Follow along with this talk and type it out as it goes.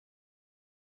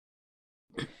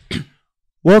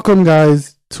Welcome,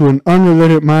 guys, to an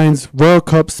Unrelated Minds World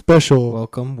Cup special.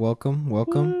 Welcome. Woo!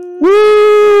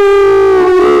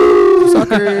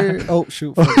 Soccer. Oh,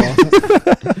 shoot. Football.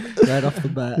 Right off the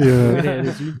bat.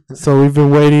 Yeah. So we've been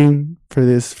waiting for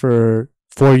this for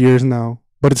 4 years now,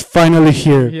 but it's finally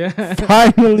here. Yeah.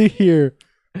 Finally here.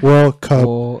 World Cup.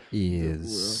 Four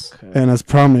years. And as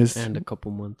promised, And a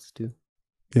couple months too.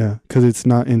 yeah, because it's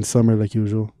not in summer like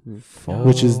usual, Four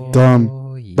which is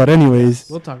dumb. years. But anyways,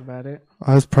 We'll talk about it.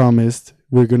 as promised,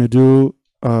 we're going to do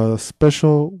a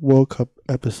special World Cup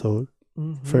episode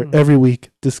for every week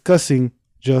discussing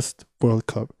just World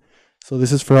Cup. So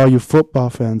this is for all you football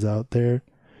fans out there.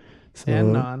 So,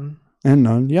 And none. And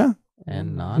none, yeah.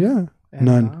 And none? Yeah. And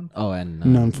None. Oh, and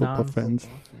none. Non-football fans.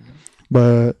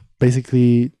 But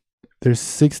basically, there's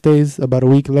 6 days, about a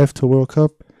week left to World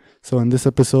Cup. So in this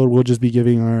episode, we'll just be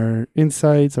giving our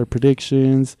insights, our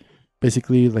predictions,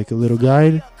 basically like a little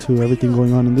guide to everything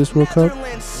going on in this World Cup.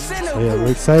 So yeah,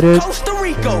 we're excited. Costa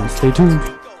Rica. And stay tuned.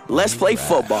 Let's play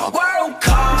football. World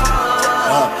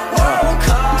Cup. World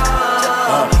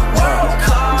Cup. World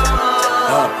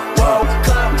Cup. World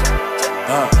Cup.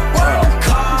 World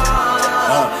Cup.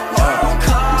 World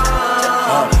Cup.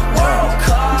 World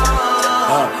Cup.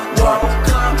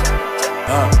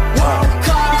 World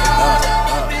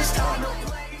Cup. It's time to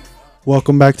play.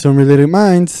 Welcome back to Unrelated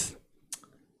Minds.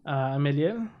 I'm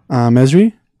Eliel. I'm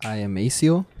Esri. I am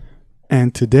Acio.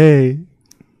 And today,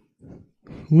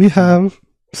 we have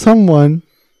someone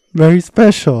very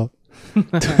special.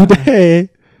 Today,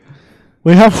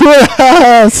 we have with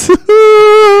us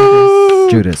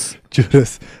Judas.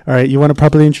 Judas. All right, you want to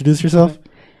properly introduce yourself?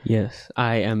 Yes,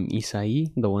 I am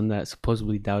Isai, the one that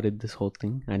supposedly doubted this whole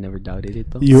thing. I never doubted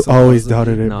it though. You always Supposedly.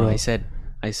 doubted it, No, bro. I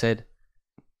said,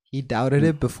 He doubted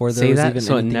it before there say was that even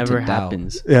so it anything never to doubt.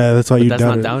 happens. Yeah, that's why But you that's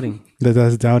doubted. not doubting.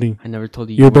 That's doubting. I never told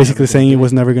you. You're were never basically gonna saying do it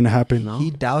was never going to happen. No. He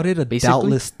doubted a Basically.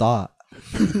 doubtless thought.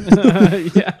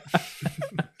 Yeah.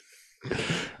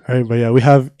 All right, but yeah, we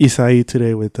have Isai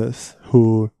today with us,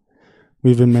 who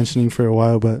we've been mentioning for a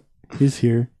while, but he's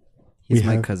here. He's We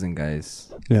my have- cousin,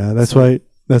 guys. Yeah, that's So- why.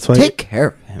 That's why. Take care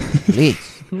of him,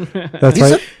 please. That's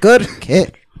He's why. a good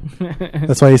kid.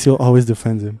 That's why Isai always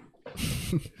defends him,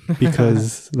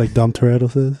 because, like Dom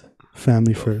Toretto says,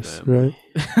 family first, right?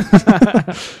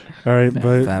 All right,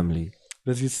 but Family.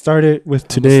 let's get started with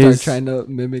I'm gonna today's. start trying to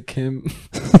mimic him.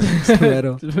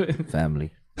 Toretto.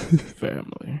 Family.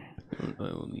 Family. I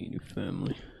will need a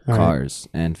family. All right. Cars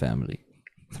and family.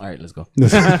 All right, let's go.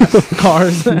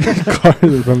 Cars.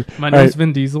 Cars from- My All name's right.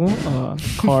 Vin Diesel.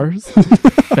 Cars. I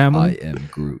Family. am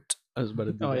Groot. I was about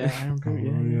to do Oh that. yeah, I Oh,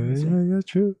 remember. yeah,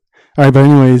 true. All right, but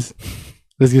anyways,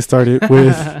 let's get started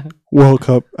with World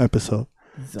Cup episode.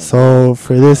 So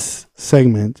for this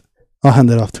segment, I'll hand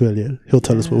it off to Eliel. He'll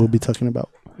tell us what we'll be talking about.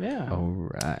 Yeah. All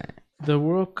right. The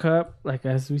World Cup, like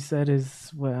as we said,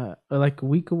 is like a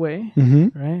week away,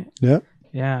 Mm-hmm. right? Yep.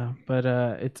 Yeah, but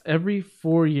it's every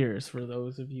 4 years for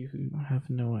those of you who have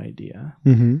no idea.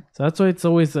 Mm-hmm. So that's why it's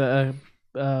always a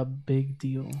big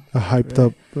deal. A hyped Right.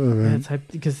 up Yeah, event. it's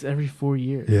hyped because every 4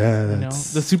 years. Yeah, You know,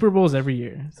 that's the Super Bowl is every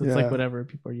year, so it's Yeah. like whatever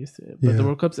people are used to it. But Yeah. the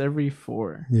World Cup's every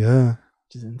 4, yeah,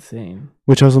 which is insane.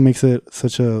 which also makes it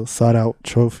such a sought out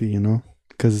trophy, you know,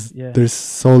 because Yeah. there's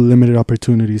so limited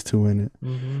opportunities to win it.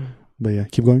 Mm-hmm. But yeah,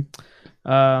 keep going.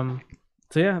 So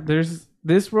yeah, there's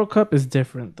this World Cup is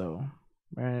different though,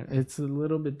 right? It's a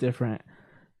little bit different.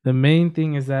 The main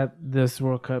thing is that this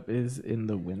World Cup is in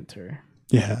the winter,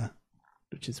 Yeah,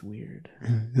 which is weird.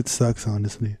 it sucks,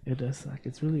 honestly. It does suck.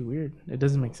 It's really weird. It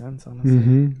doesn't make sense, honestly.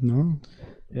 Mm-hmm. No.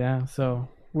 Yeah, so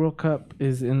World Cup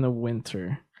is in the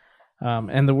winter.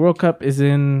 And the World Cup is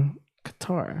in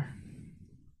Qatar.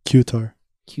 Qatar.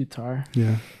 Qatar.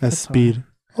 Yeah, as Qatar. speed.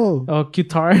 Oh, Oh,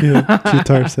 Qatar. yeah,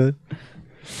 Qatar said.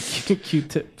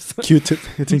 Q-tips. Q-tip.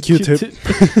 It's in Q-tip.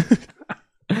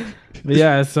 But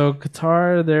yeah, so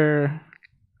Qatar, they're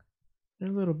a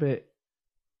little bit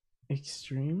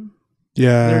extreme.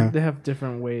 Yeah. They have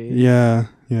different ways. Yeah.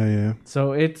 Yeah.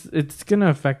 So it's gonna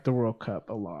affect the World Cup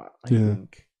a lot. I Yeah.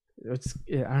 think.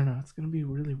 I don't know. It's gonna be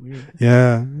really weird.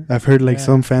 Yeah. I've heard like Yeah.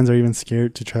 some fans are even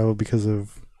scared to travel because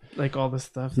of. Like all the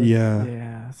stuff. Yeah.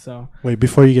 Yeah. So Wait,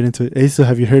 before you get into it, Asa,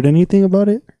 have you heard anything about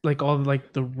it? like all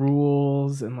like the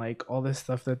rules and like all this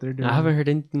stuff that they're doing. I haven't heard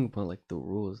anything about like the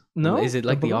rules. No? Is it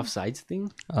like the About- offsides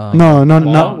thing? No, Ball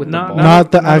not with the not, ball?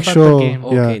 not the about actual. game. Yeah.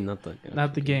 Okay, not the.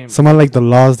 Not the game. Some of like the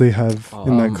laws they have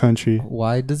in that Um, country.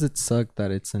 Why does it suck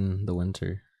that it's in the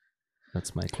winter?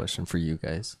 That's my question for you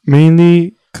guys.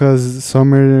 Mainly because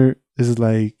summer is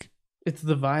like It's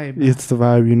the vibe. it's the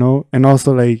vibe, you know, and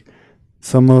also like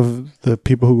some of the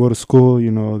people who go to school,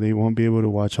 you know, they won't be able to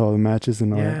watch all the matches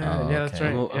and all that. Yeah, Oh, yeah, that's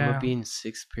okay. right. I'm Yeah. gonna be in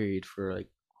sixth period for like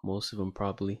most of them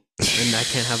probably, and I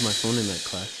can't have my phone in that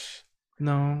class.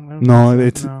 No, I don't No, think so.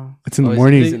 it's- no. It's in the Oh,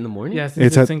 morning. Is it in the morning? Yeah, since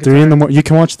It's at in 3 in the Qatar, morning. You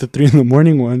can watch the 3 in the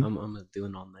morning one. I'm gonna do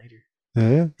an all nighter.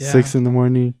 Yeah. Yeah. 6 in the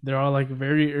morning. They're all like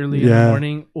very early in Yeah. the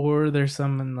morning, or there's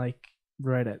some in like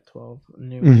right at 12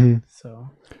 noon. Mm-hmm. So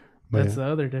But that's yeah.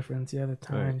 the other difference. Yeah, the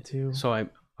time Right. too. So I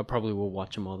probably will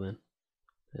watch them all then,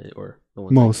 or the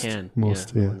ones Most, I can.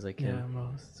 most, the yeah. ones I can. Yeah,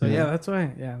 most. So Yeah. yeah, that's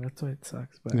why. Yeah, that's why it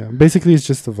sucks. But Yeah. Basically, it's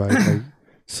just a vibe. Like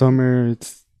summer,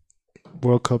 it's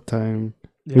World Cup time.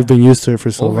 yeah. We've been used to it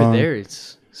for so Over long. there,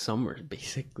 it's summer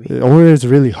basically. Over there, it's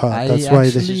really hot. That's why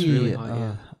It's they. just really hot,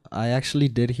 yeah. I actually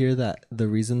did hear that the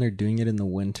reason they're doing it in the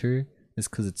winter is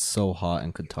because it's so hot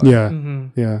in Qatar. Yeah. hmm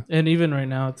Yeah. And even right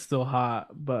now, it's still hot,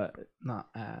 but not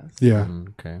as. Yeah.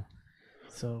 Okay.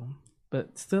 So,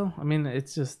 but still, I mean,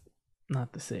 it's just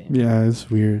not the same. Yeah. It's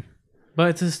weird. But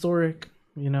it's historic.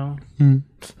 You know, Hmm.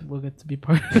 we'll get to be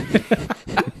part of it.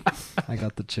 I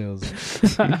got the chills.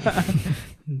 I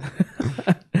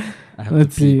have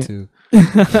Let's to pee see. too.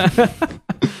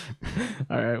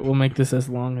 All right, we'll make this as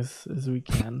long as we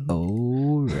can.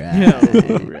 All right. Yeah,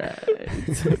 alright.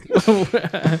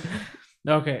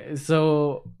 Okay,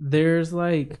 so there's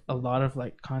like a lot of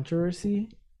like controversy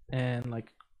and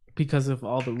like because of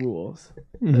all the rules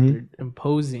that Mhm. they're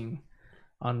imposing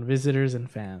on visitors and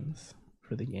fans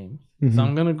for the game. Mhm. So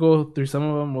I'm gonna go through some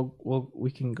of them. We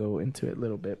can go into it a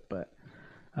little bit, but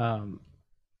one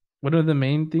of the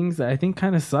main things that I think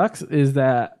kind of sucks is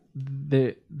that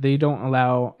they don't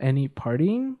allow any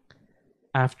partying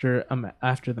after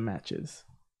after the matches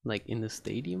Like in the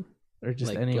stadium. or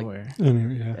just Like- anywhere.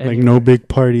 Anyway, yeah. Like Anywhere. no big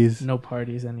parties No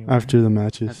parties anywhere. after the I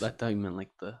matches. thought you meant like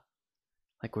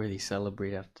where they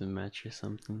celebrate after the match or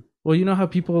something. Well, you know how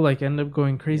people like end up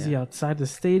going crazy Yeah. outside the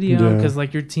stadium Yeah. because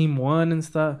like your team won and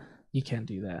stuff. You can't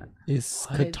do that. Is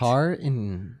What? Qatar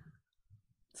in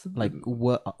like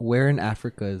what? Where in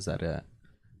Africa is that at?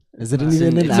 Is it It's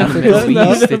even in it's in the Africa? Middle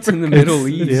No. East. It's in the Middle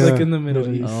It's- East. It's Yeah, like in the Middle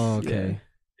Middle East. Oh, okay.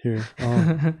 Here. Oh,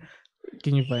 Yeah.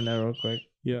 Can you find that real quick?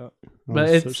 yeah. But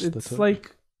I'll it's search that it's up.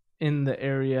 like in the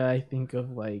area I think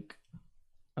of like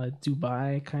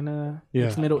Dubai kind of. Yeah.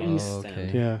 It's Middle Oh, East.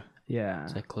 okay. Yeah. Yeah.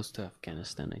 It's like close to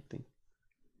Afghanistan, I think.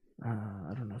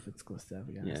 I don't know if it's close to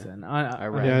Afghanistan. I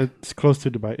Iraq. Yeah, it's close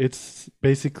to Dubai. It's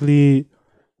basically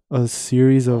a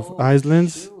series of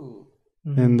islands,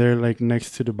 Mhm. and they're like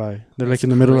next to Dubai. They're like in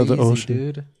the middle of the Crazy, ocean.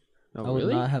 dude. Oh, I would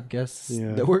really? not have guessed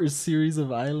Yeah. there were a series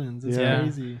of islands. It's Yeah.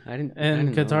 crazy. I didn't. I And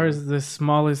didn't know Qatar that. is the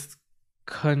smallest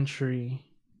country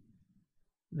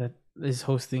that is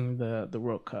hosting the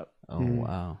World Cup Oh Mm.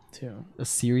 wow. too. A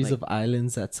series Like- of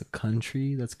islands that's a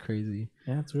country? That's crazy.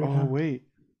 Yeah, it's weird. Oh huh? wait,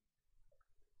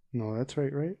 no, that's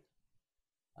right.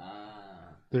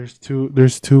 Ah. There's two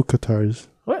Qatars.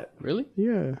 What? Really?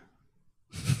 Yeah.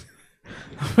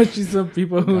 But you some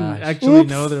people who Gosh. actually Oops.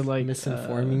 know they're like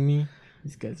Misinforming me.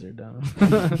 These guys are dumb.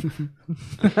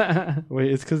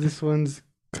 Wait, it's because this one's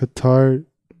Qatar,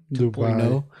 2.0.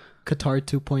 Dubai, Qatar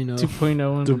 2.0.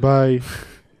 2.0. and Dubai,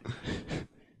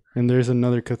 and there's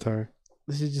another Qatar.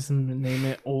 They should just name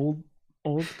it old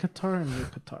Qatar and new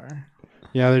Qatar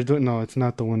Yeah, they're doing. No, it's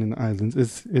not the one in the islands.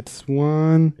 It's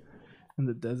one. in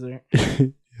the desert.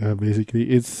 Yeah, basically,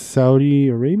 it's Saudi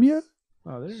Arabia.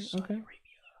 Oh, there. Okay.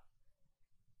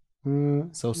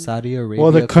 So Saudi Arabia.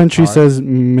 Well, the country Qatar. says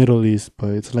Middle East,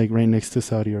 but it's like right next to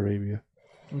Saudi Arabia.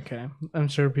 Okay. I'm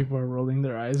sure people are rolling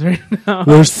their eyes right now.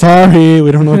 We're sorry,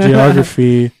 we don't know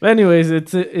geography. But anyways,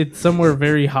 it's somewhere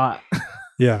very hot.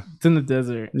 Yeah, It's in the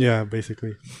desert. yeah,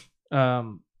 basically. What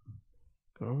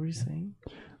were we saying?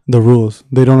 The rules.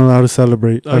 They don't allow to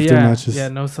celebrate Oh after yeah, matches. yeah.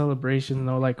 No celebration.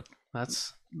 No like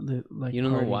That's like. you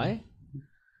don't know partying. why?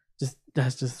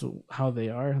 That's just how they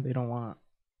are. They don't want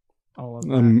all of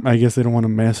that. I guess they don't want to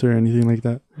mess or anything like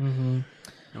that. Mm-hmm.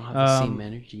 I don't have the same Um,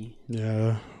 energy.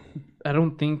 Yeah. I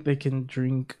don't think they can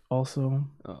drink also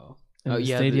Oh, in oh the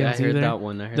yeah, stadiums I heard either. that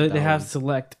one. I heard They that have one.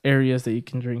 select areas that you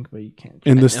can drink, but you can't.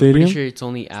 In Drink. the I'm stadium? pretty sure it's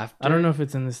only after. I don't know if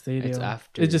it's in the stadium.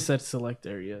 after. It just said select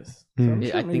areas. Hmm. I'm Yeah,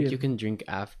 sure I maybe think you can drink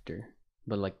after,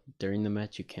 but like during the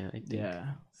match you can't. I think. Yeah.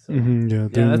 So Mm-hmm, yeah. yeah,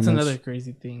 during that's the match. another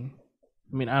crazy thing.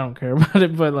 I mean, I don't care about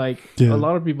it, but like Yeah. a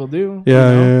lot of people do. Yeah,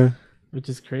 you know, yeah. which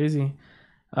is crazy.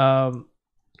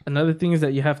 Another thing is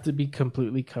that you have to be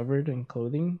completely covered in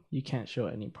clothing. You can't show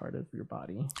any part of your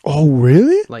body. Oh,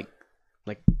 really? Like,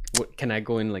 what? Can I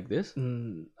go in like this?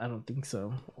 I don't think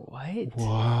so. What?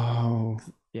 Wow.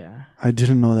 Yeah, I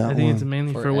didn't know that I think one. it's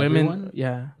mainly For for women. everyone?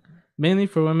 Yeah, mainly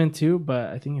for women too, but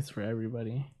I think it's for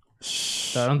everybody.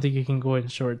 So I don't think you can go in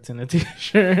shorts and a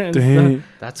t-shirt. And Dang.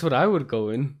 That's what I would go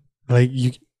in. Like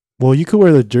you, well, you could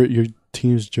wear your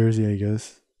team's jersey, I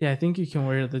guess, Yeah, I think you can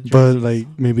wear the jerseys. but like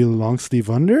maybe long sleeve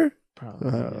under. Probably,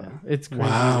 Uh, yeah. It's crazy.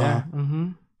 wow. Yeah. Mm-hmm.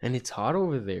 And it's hot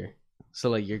over there. So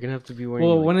like you're gonna have to be wearing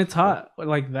Well, like, when it's hot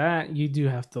like that, you do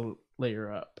have to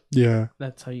layer up. Yeah,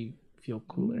 That's how you feel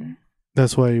cooler.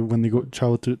 that's why when they go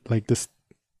travel to like this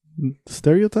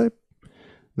stereotype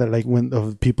that like when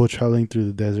of people traveling through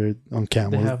the desert on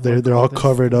camels, have, they're like, they're all all this-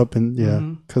 covered up and yeah,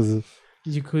 Mhm. because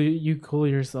You cool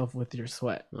yourself with your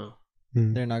sweat. Oh.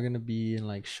 They're not gonna be in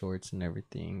like shorts and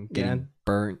everything, getting Yeah.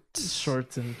 burnt.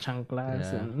 Shorts and chanclas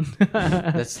Yeah.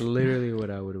 and That's literally what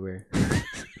I would wear.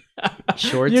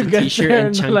 Shorts You and get t-shirt there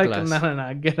and they're like, chanclas.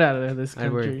 no, get out of this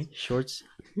I'd wear country. shorts,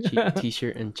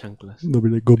 t-shirt, and chanclas. they'll be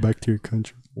like, go back to your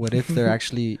country. What if they're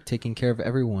actually taking care of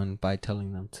everyone by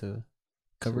telling them to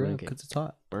cover like up it- because it's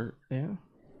hot? Burnt. Yeah,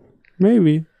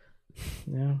 Maybe.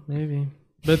 yeah, maybe.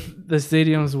 But the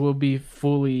stadiums will be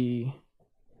fully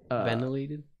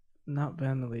Ventilated. not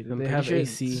ventilated. I'm They pretty have sure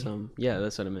AC. Yeah,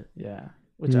 that's what I meant. Yeah,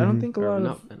 which I don't Mhm. think a Or lot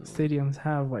not of ventilated. stadiums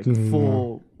have like No.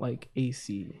 full like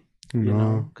AC. You know,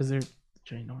 No. because they're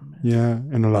ginormous. Yeah,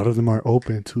 and a lot of them are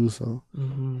open too. So.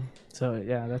 So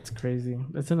yeah, that's crazy.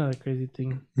 That's another crazy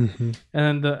thing. Mm-hmm.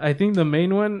 And I think the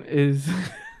main one is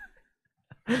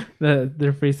that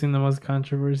they're facing the most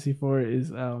controversy for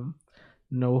is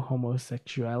no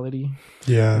homosexuality.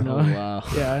 Yeah. No. Oh, wow.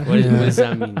 Yeah. What Yeah. does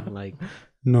that mean? Like,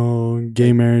 No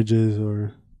gay marriages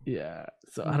or. Yeah.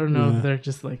 So I don't know Yeah. if they're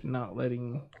just like not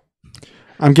letting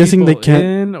I'm guessing they people can't.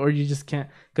 in, or you just can't,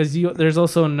 because there's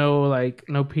also no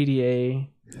PDA,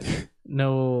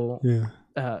 no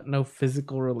no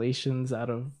physical relations out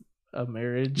of a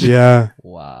marriage. Yeah.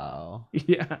 Wow.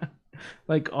 Yeah,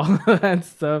 like all of that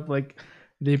stuff, like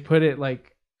they put it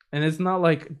like, and it's not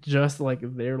like just like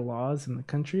their laws in the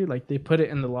country, like they put it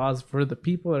in the laws for the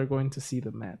people that are going to see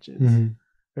the matches Mhm.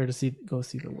 or to go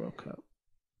see the World Cup.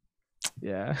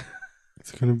 Yeah.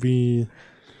 It's gonna be.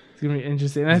 It's gonna be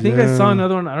interesting. And I think I saw Yeah.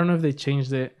 another one. I don't know if they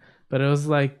changed it, but it was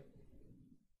like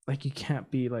you can't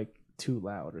be like too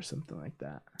loud or something like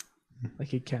that.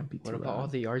 Like it can't be too what about loud. all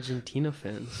the Argentina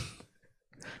fans?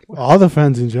 All the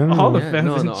fans in general. All the Yeah, fans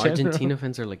no, in the general. Argentina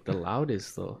fans are like the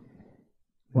loudest though.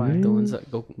 Why? Mm. The ones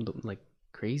that go like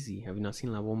crazy. Have you not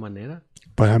seen La Bombonera?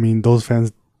 But I mean, those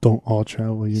fans don't all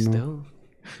travel, you know. Still,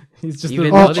 He's just even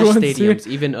the other rich ones here. stadiums,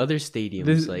 even other stadiums,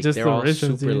 This- like just they're the all rich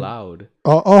ones super here. loud.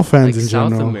 All fans Like in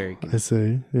South general. America. I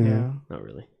say, yeah, Yeah. Not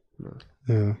really. No.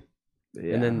 yeah.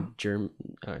 Yeah. And then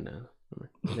no,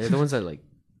 they're the ones that like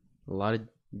a lot of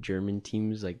German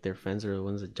teams, like their fans are the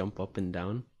ones that jump up and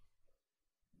down.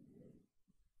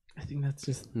 I think that's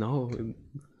just. No,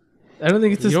 I don't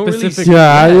think it's a you don't really specific. see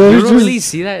Yeah, that. it You was don't just- really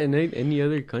see that in any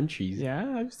other countries. Yeah,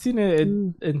 I've seen it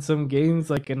in some games,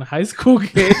 like in high school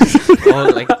games.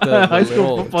 Oh, like the High school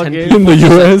little football 10 game. In the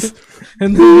U.S.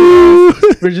 And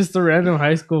we're just a random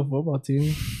high school football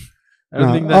team. I don't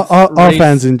Nah, think that's all race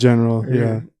fans in general. or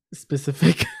Yeah,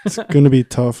 specific it's gonna be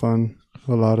tough on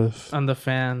a lot of. on the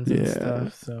fans and Yeah.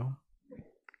 stuff. So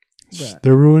but-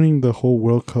 They're ruining the whole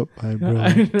World Cup, bro. I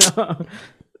know.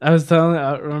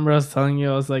 I remember I was telling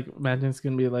you, I was like, imagine it's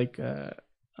gonna be like a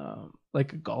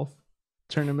golf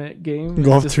tournament game. It's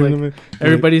Golf just, like, tournament.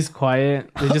 everybody's quiet.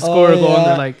 They just score a goal and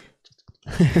they're like,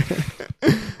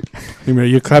 Hey, man,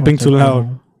 you're clapping too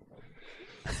loud.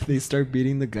 They start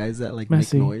beating the guys that like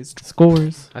Messi. make noise.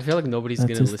 Scores. I feel like nobody's That's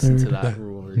gonna his listen to third. that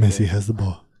rule. or Messi go. has the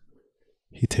ball.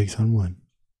 He takes on one.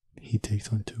 He takes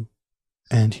on two,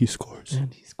 and he scores.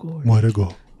 And he scored. What a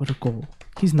goal! What a goal.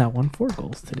 He's now won 4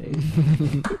 goals today.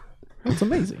 That's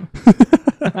amazing.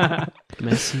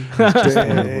 Messi.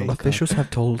 Officials have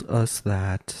told us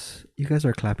that you guys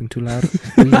are clapping too loud.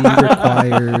 We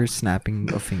require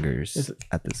snapping of fingers Is it-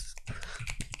 at this.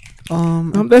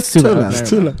 That's too Too loud. loud. It's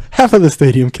too loud. Half of the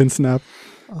stadium can snap.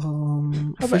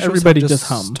 about officials everybody have just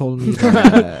hum? Told me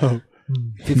that Oh.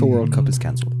 FIFA World Cup is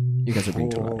cancelled. You guys are being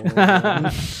too loud.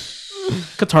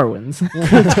 Qatar wins.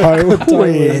 Qatar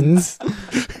wins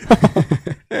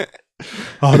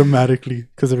automatically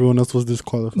because everyone else was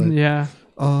disqualified. Yeah,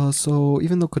 So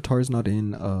even though Qatar is not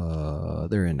in,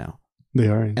 they're in now, They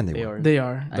are. In. and they, They won. are. they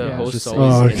are. The yeah. hosts Just-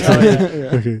 always Oh, win.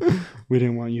 okay. Okay. We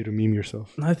didn't want you to meme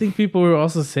yourself. I think people were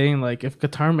also saying like if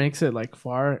Qatar makes it like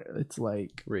far, it's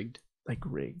like rigged.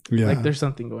 rigged. Yeah. Like there's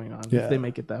something going on Yeah. if they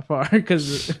make it that far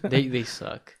because They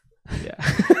suck. yeah.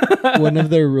 One of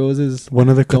their rules is One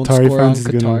of the Don't Qatari score fans is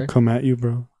on gonna Qatar. come at you,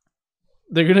 bro.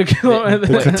 They're gonna kill The- The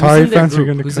Who's in Qatari their fans are group?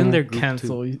 gonna Who's come. in their group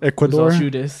cancel. too? Ecuador.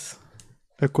 Judas.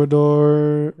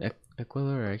 Ecuador.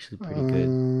 Ecuador are actually pretty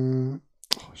good.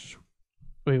 Oh, shoot.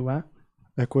 Wait, what?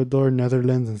 Ecuador,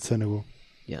 Netherlands, and Senegal.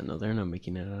 Yeah, no, they're not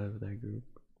making it out of that group.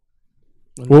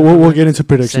 We'll get into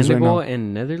predictions Senegal right now.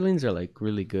 and Netherlands are like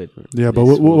really good. Yeah, but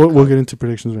this World we'll Cup. get into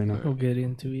predictions right now. We'll get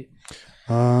into it.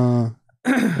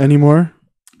 Any more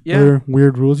Yeah. other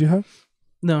weird rules you have?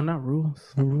 No, not rules.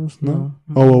 No rules? No.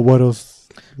 No. Oh well, what else?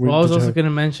 Well, I was did you also have? going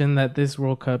to mention that this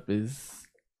World Cup is,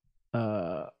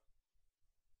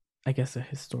 I guess, a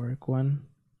historic one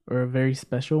or a very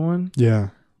special one Yeah,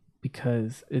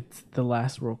 because it's the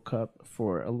last World Cup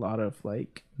for a lot of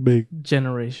like big.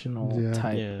 generational Yeah.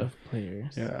 type Yeah. of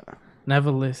players. Yeah, And I have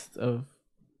a list of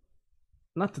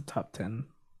not the top 10,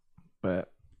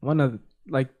 but one of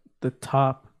the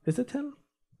top. Is it 10?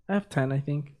 I have 10, I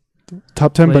think.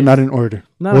 top 10, but Players. not in order.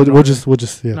 Not We'll in order.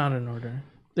 just yeah. Not in order.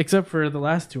 Except for the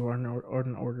last two are in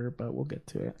order, but we'll get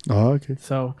to it. Oh okay.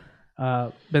 So,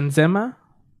 Benzema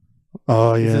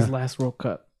Oh is yeah. his last World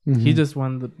Cup. He Mhm. just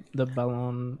won the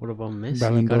Ballon. What about Messi?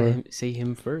 Ballon You gotta d'Or. say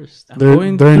him first. I'm They're-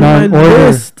 going they're through not my in order.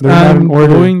 list. They're not in I'm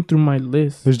order. going through my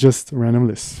list. There's just random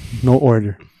lists, no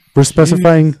order. We're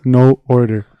specifying no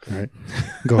order. All right,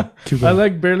 go. Keep I going.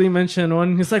 like barely mentioned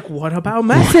one. He's like, "What about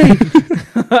Messi?"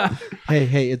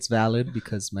 Hey, it's valid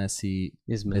because Messi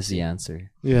Is is the Messi?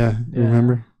 answer. Yeah, Yeah.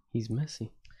 remember? He's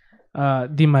Messi.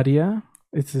 Di Maria.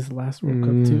 It's his last World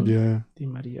Cup too. Yeah. Di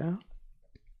Maria.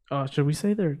 Oh, should we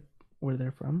say where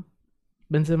they're from?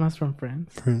 Benzema's from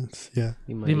France. France. Yeah.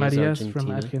 Di Maria's from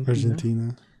Argentina.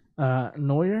 Argentina.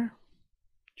 Neuer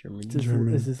Germany.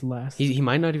 German. is his last. He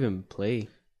might not even play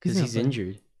because not he's playing.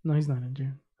 injured. No, he's not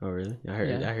injured. Oh really? Yeah.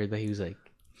 I heard that he was like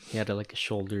he had a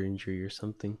shoulder injury or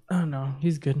something. Oh no,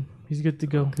 he's good. He's good to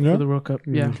go Yeah? for the World Cup.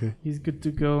 Yeah, Okay. he's good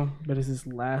to go. But it's his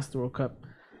last World Cup.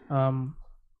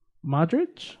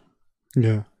 Modric,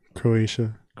 Yeah.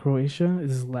 Croatia. Croatia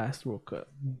is his last World Cup.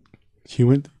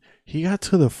 He got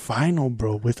to the final,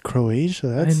 bro, with Croatia.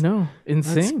 That's I know,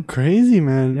 That's insane. crazy,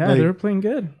 man. Yeah, Like, they were playing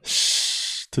good.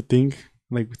 to think,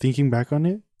 thinking back on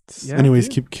it. Yeah, Anyways,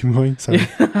 dude. keep going. Sorry.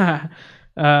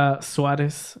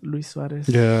 Suarez, Luis Suarez.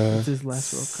 Yeah. It's his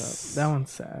last World Cup. That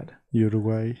one's sad.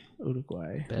 Uruguay.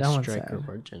 Uruguay. Best that one's striker sad. of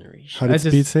our generation. How I did just-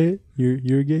 Speed say it?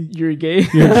 You're gay? You're gay.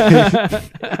 You're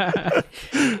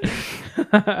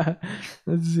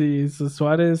Let's see. So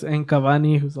Suarez and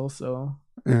Cavani, who's also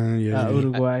Yeah.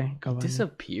 Uruguay. Cavani.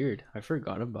 Disappeared. I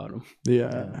forgot about him.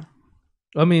 Yeah.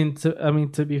 I mean,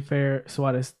 to be fair,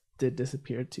 Suarez did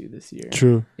disappear too this year.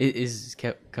 True. Is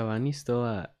Cavani still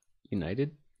at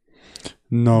United?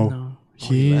 No. No.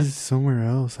 he left? He's somewhere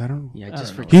else. I don't. Yeah, I I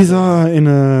just don't know. forgot. He's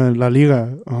in La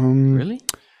Liga. Really?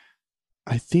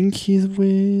 I think he's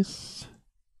with.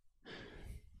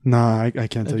 Nah, I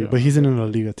can't tell you. don't But he's in a La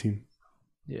Liga team.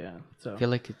 Yeah. So I feel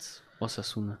like it's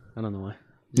Osasuna. I don't know why.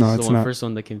 No, This is it's the not. first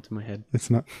one that came to my head. It's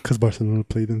not because Barcelona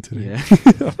played them today. Yeah.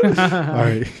 All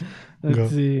right. let's Go.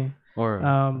 see. Or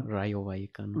Um, Rayo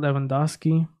Vallecano.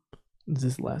 Lewandowski. This is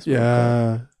his last World Cup.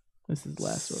 Yeah. This is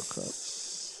last World Cup.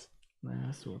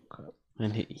 Last World Cup.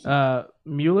 And he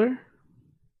Mueller.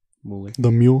 Muller.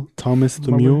 The Mule. Thomas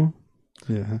the Muller. Mule.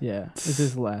 Yeah. Yeah, this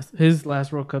is his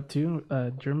last World Cup too.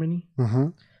 Germany. Uh-huh.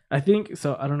 I think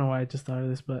so. I don't know why I just thought of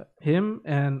this, but him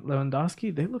and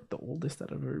Lewandowski, they look the oldest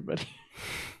out of everybody.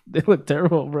 They look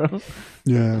terrible, bro.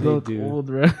 Yeah. They look do. old,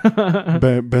 bro.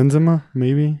 Benzema,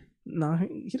 maybe? No,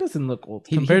 he doesn't look old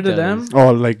He compared to them. does.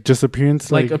 Oh, like just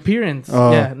appearance? Like appearance,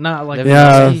 Oh. yeah, not like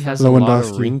Yeah, Lewandowski has a lot of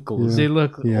Lewandowski. wrinkles. They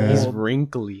look Yeah. He's old.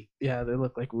 wrinkly. Yeah, they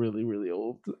look like really, really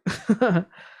old.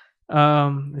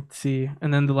 Let's see,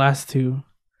 and then the last two,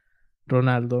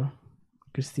 Ronaldo,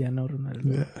 Cristiano Ronaldo,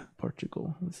 Yeah.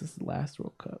 Portugal. This is the last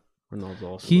World Cup. Ronaldo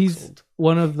also looks He's old.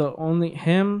 one of the only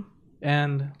him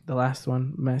and the last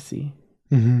one, Messi,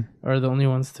 Mm-hmm. are the only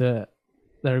ones that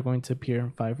are going to appear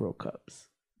in 5 World Cups.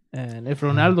 And if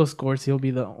Ronaldo scores, he'll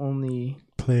be the only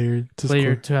Player to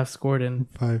player score to have scored in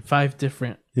 5. 5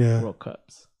 different Yeah. World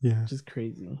Cups, Yeah. which is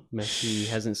crazy. Messi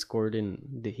hasn't scored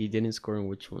in. He didn't score in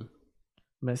which one?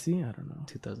 Messi, I don't know.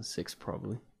 2006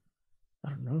 probably. I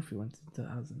don't know if he went to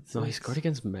 2006. No, he scored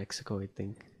against Mexico, I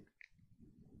think.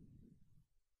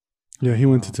 Yeah, he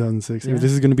went to 2006. Yeah. If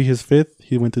this is going to be his 5th,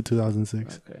 he went to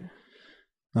 2006. Okay.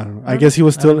 I don't know. I I guess he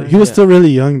was I don't still know. he was Yeah. still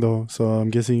really young though, so I'm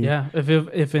guessing Yeah,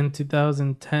 if in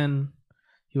 2010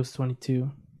 he was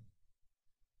 22,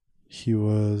 he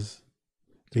was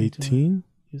 22. 18.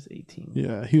 he was 18.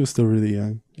 Yeah, he was still really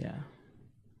young. Yeah.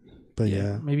 But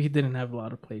yeah. Maybe he didn't have a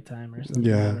lot of playtime or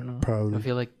something. I Yeah, don't know. I probably.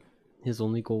 feel like his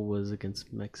only goal was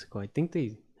against Mexico. I think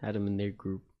they had him in their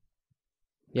group.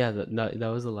 Yeah,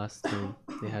 that was the last time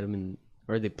they had him in,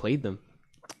 or they played them.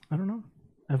 I don't know.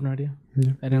 I have no idea.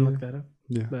 Yeah. I didn't look that up.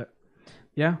 Yeah. But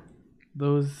yeah,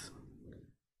 those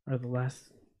are the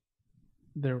last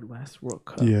their last World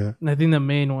Cup. Yeah. And I think the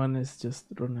main one is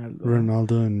just Ronaldo.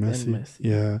 Ronaldo and Messi. Messi.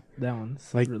 Yeah. That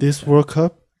one's Like really this sad. World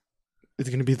Cup is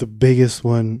going to be the biggest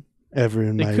one ever,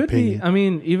 in my It could opinion. be. I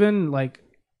mean, even like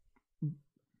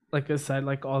aside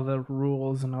like all the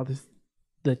rules and all this,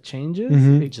 the changes.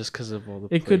 Mhm. Just because of all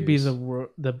the It could be players.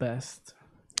 the best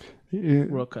Yeah,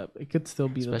 World Cup. It could still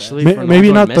be Especially May- if Ronaldo maybe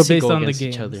and not the- Messi based go on the against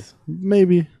games. each other.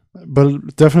 maybe,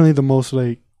 but definitely the most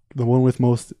like the one with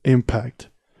most impact.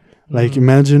 Like Mhm.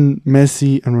 imagine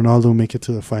Messi and Ronaldo make it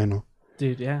to the final.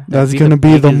 Dude, yeah. That's be gonna the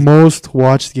be the biggest- most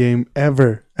watched game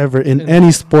ever in And-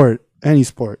 any sport. Any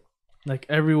sport. Like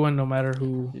everyone, no matter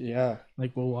who, Yeah.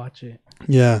 like will watch it.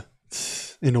 Yeah.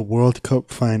 In a World Cup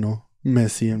final,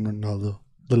 Messi and Ronaldo,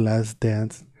 the last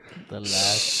dance. The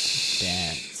last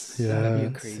dance. That'd Yeah.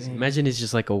 be crazy. Insane. Imagine it's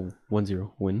just like a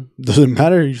 1-0 win. Doesn't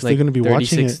matter. You're still Like gonna be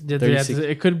watching 36 it. Yeah, 36.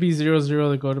 it could be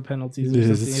 0-0 to go to penalties or Yes.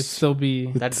 something. It'd still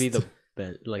be That'd be the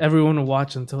best. Like everyone will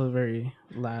watch until the very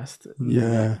last.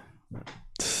 Yeah.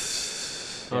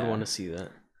 I would want to see that.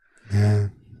 Yeah.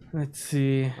 Let's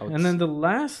see. I would And then the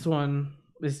last one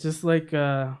is just like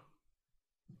a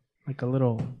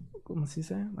little, what's he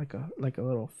say? Like a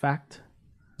little fact.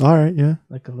 All right. Yeah.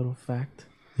 Like a little fact.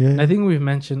 Yeah. I think we've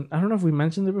mentioned, I don't know if we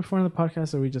mentioned it before in the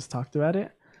podcast or we just talked about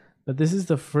it, but this is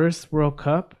the first World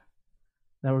Cup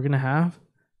that we're going to have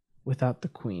without the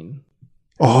Queen.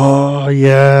 Oh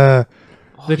yeah.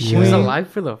 The She was Queen- alive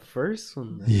for the first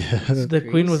one. Yeah. The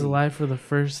Queen was crazy. alive for the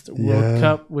first World Yeah.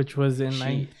 Cup, which was in She-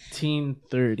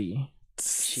 1930.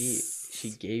 She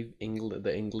gave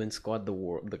the England squad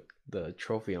the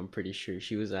trophy. I'm pretty sure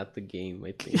she was at the game.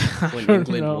 I think when don't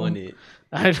England know. won it.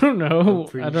 I don't know. I'm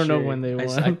pretty I don't know sure. when they won.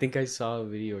 I think I saw a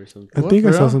video or something. I What, think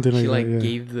I saw bro? something like She that. Yeah.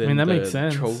 gave the, I mean, that the makes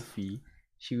sense. trophy.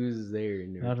 She was there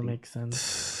and That would everything. make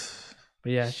sense.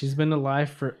 But yeah, she's been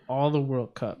alive for all the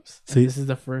World Cups. And See- this is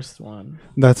the first one.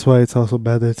 That's why it's also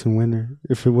bad that it's in winter.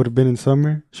 If it would have been in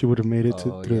summer, she would have made it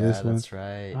Oh, through yeah, this one. that's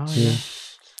right. Oh, Yeah. yeah.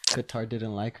 Qatar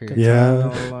didn't like her. Yeah.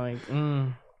 They're like,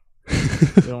 you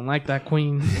don't like that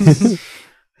Queen.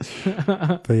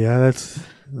 But yeah, that's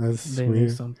They knew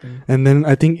weird. something. And then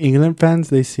I think England fans,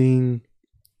 they sing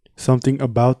something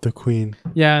about the Queen.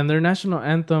 Yeah, and their national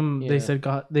anthem, they Yeah. said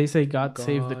God. They say God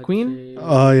save the Queen,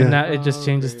 Oh yeah, and now it just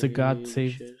changes to God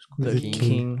save the The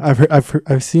King.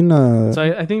 I've seen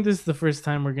So I think this is the first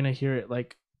time we're gonna hear it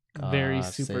like very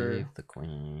God super save the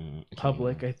queen.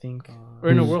 public. I think, or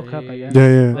in a World Cup, I guess. Yeah,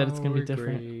 yeah. That it's gonna be Our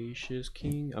different. Gracious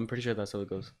King. I'm pretty sure that's how it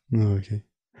goes. Oh, okay.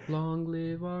 Long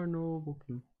live our noble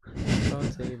King. God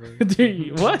save us.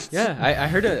 Dude, what? Yeah, I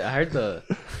heard it. I heard the.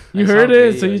 You I saw heard a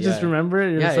it, so video, you just yeah. remember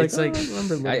it. You're Yeah, just it's like "Oh, I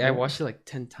remember a little I bit." watched it like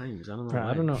 10 times. I don't know. Bro, I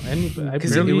why. don't know any. I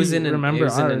Because barely it was in remember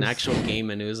an ours. actual game,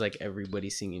 and it was like everybody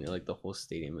singing it, like the whole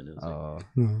stadium, and it was like, Oh,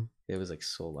 No. it was like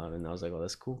so loud, and I was like, oh,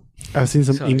 that's cool. I've seen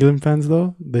some Sorry. England fans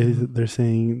though. They're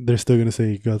saying they're still gonna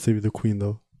say God save the Queen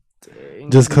though,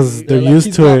 Dang, just because dude. they're like, used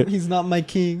he's to not- it. He's not my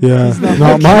king. Yeah, He's not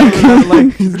not my mine. king.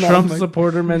 like He's not Trump my-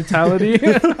 supporter mentality.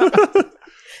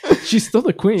 She's still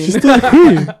the queen. She's still the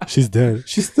Queen. She's dead.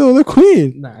 She's still the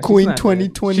Queen. Nah, she's Queen not dead.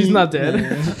 2020. She's not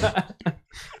dead.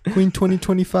 Queen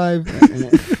 2025.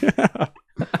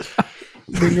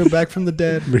 Bring her back from the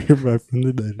dead. Bring her back from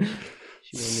the dead.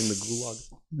 She went in the gulag.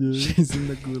 Yeah. She's in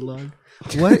the gulag.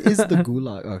 What is the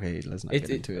gulag? Okay, let's not It- get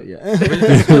it- into it yet.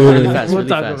 Really fast, We'll really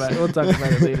talk fast. about it. We'll talk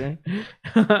about it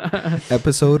later.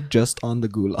 Episode just on the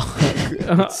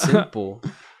gulag. It's simple.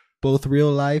 Both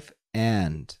real life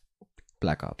and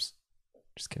Black Ops.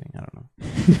 Just kidding. I don't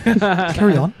know.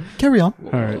 Carry on. Carry on.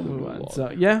 All right. Move on.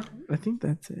 So yeah, I think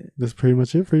that's it. That's pretty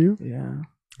much it for you. Yeah.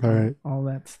 All right. All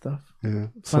that stuff. Yeah.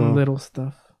 Fun little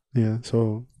stuff. Yeah.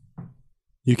 So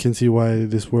you can see why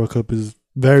this World Cup is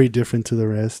very different to the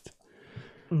rest,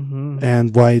 Mm-hmm.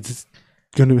 and why it's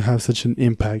going to have such an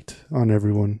impact on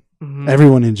everyone, Mm-hmm.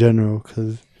 everyone in general.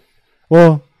 Because,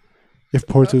 well, if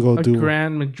Portugal a do,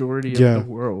 grand majority Yeah. of the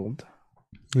world.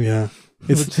 yeah,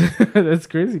 it's That's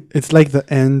crazy. it's like the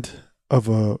end of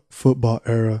a football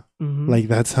era. Mhm. Like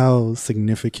that's how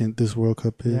significant this World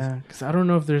Cup is. Yeah, because I don't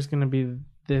know if there's gonna be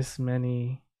this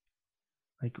many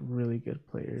like really good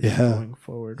players Yeah. going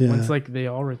forward. Yeah. Once like they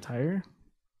all retire,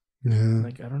 Yeah.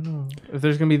 like I don't know if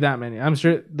there's gonna be that many. I'm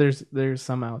sure there's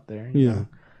some out there. you Yeah. know.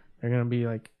 They're gonna be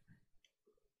like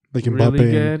Like really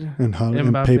Mbappe good. and Haaland and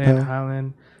Mbappe and PayPal.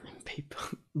 Haaland,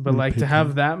 Paper. but And like to PayPal.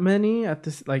 have that many at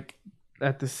this like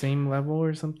at the same level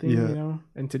or something, Yeah. you know,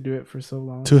 and to do it for so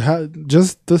long. To have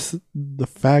just the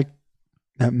fact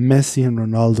that Messi and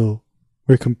Ronaldo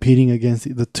were competing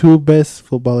against the two best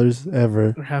footballers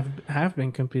ever. Or have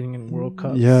been competing in World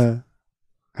Cups. Yeah.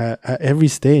 at every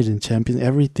stage in Champions,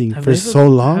 everything Have for they so ever-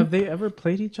 long. Have they ever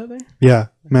played each other? Yeah,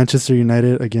 Manchester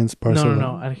United against Barcelona.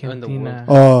 No. In the Argentina.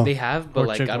 World Oh, They have, but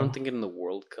like I Portugal. don't think in the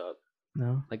World Cup.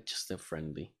 No, Like just a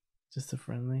friendly. just a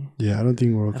friendly. yeah, I don't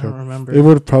think World I Cup. don't remember. It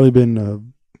would have probably been a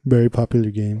very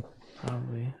popular game,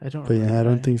 Probably. I don't. but yeah, I remember.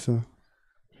 don't think so.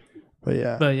 But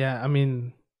yeah, But yeah, I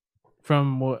mean,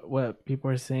 from what people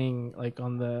are saying, like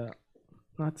on the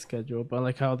not schedule, but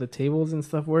like how the tables and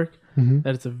stuff work, Mhm.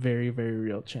 that it's a very, very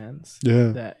real chance yeah,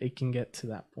 that it can get to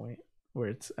that point where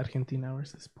it's Argentina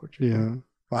versus Portugal.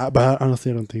 yeah. But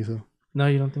honestly, I don't think so. No,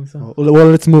 you don't think so? Well,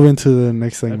 let's move into the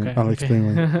next segment. Okay, I'll okay. explain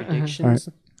why. Predictions.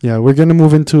 Yeah, we're gonna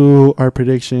move into our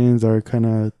predictions, our kind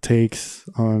of takes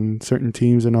on certain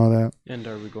teams and all that. And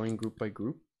are we going group by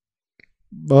group?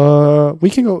 We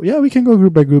can go. Yeah, we can go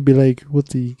group by group. Be like, we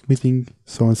think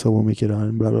so and so will make it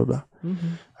on. Blah blah blah.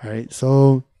 Mhm. All right.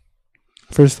 So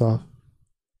first off,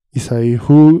 Isai,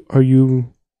 who are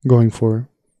you going for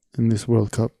in this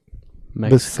World Cup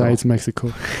besides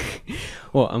Mexico?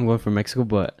 Well, I'm going for Mexico,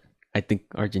 but I think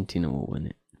Argentina will win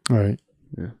it. All right.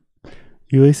 Yeah.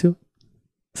 You, Acio?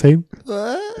 Same.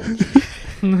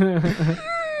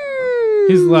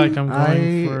 He's like, I'm I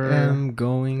going for. am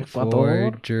going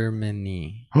Ecuador? for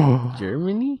Germany.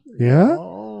 Germany? Yeah.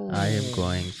 I am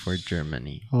going for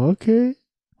Germany. Okay.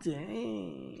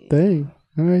 Dang. Dang.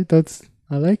 All right.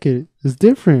 I like it. It's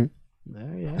different.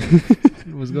 Yeah.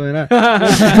 What's going on?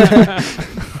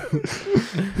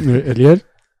 Eliel?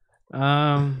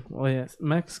 Well, yes,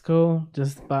 Mexico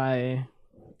just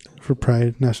For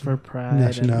pride, for pride, and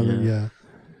nationality. yeah. Yeah.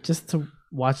 just to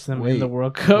watch them in Wait, the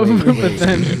World Cup. Wait, but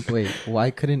then, wait,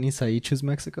 why couldn't Isai choose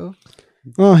Mexico?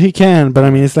 Well, he can, but I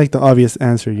mean, it's like the obvious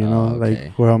answer, you know, Oh, okay.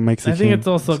 like we're all Mexican. I think it's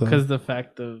also so- because the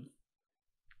fact of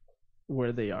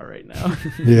where they are right now.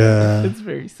 Yeah. It's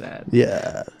very sad.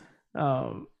 Yeah.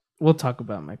 We'll talk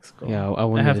about Mexico. Yeah, I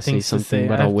wanted to say things something,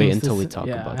 but I I'll have wait things to until we say- talk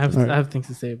yeah, about I have, this. I have things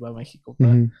to say about Mexico, but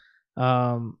Mhm.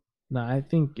 no, I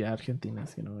think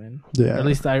Argentina's gonna win. Yeah. At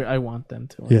least I want them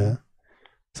to win. Yeah.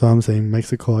 So I'm saying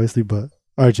Mexico, obviously, but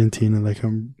Argentina, like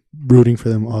I'm rooting for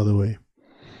them all the way.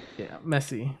 Yeah,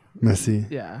 Messi. Messi.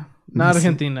 Yeah, not Messi.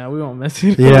 Argentina. We want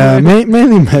Messi. to Yeah, win.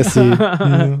 mainly Messi. you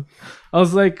know? I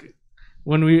was like,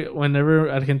 whenever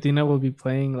Argentina will be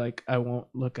playing, like I won't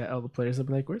look at all the players. I'll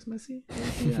be like, "Where's Messi?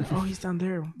 Where's he at? Oh, he's down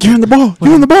there. Give him the ball.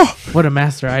 Give him the ball. What a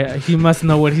master! He must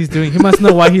know what he's doing. He must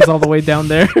know why he's all the way down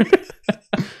there.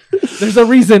 There's a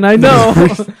reason. I know."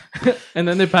 And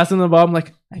then they pass him the ball. I'm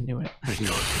like, I knew it.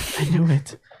 I knew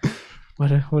it.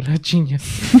 What a genius.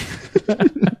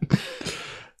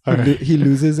 All right. He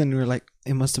loses, and we're like,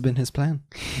 it must have been his plan.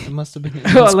 It must have been his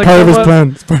It's Like, part of his what-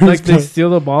 plan. It's part of Like his they plan. steal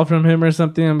the ball from him or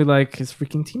something, and be like, his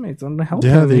freaking teammates don't help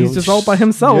Yeah, him. they He's don't- just all by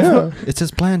himself. Yeah. It's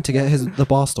his plan to get the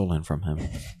ball stolen from him.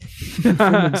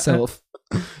 From himself.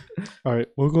 All right.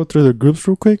 We'll go through the groups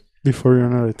real quick before we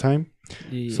run out of time.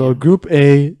 So Group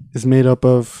A is made up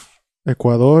of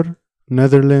Ecuador,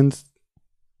 Netherlands,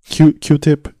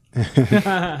 Q-Tip,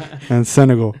 and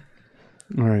Senegal.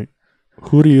 All right.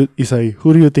 Who do you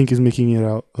think is making it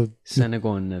out?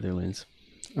 Senegal and Netherlands.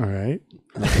 All right.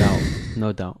 No doubt.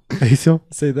 No doubt. Aisio?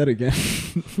 Say that again.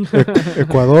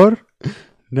 Ecuador,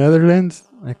 Netherlands,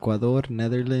 Ecuador,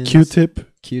 Netherlands,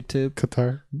 Q-Tip, Q-Tip,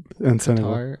 Qatar, and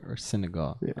Senegal. Qatar, or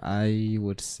Senegal. Yeah. I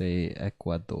would say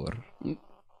Ecuador.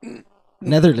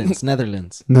 Netherlands.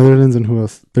 Netherlands and who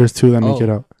else? There's two that make Oh. it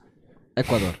out.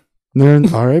 Ecuador.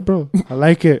 Netherlands. All right, bro. I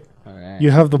like it. All right.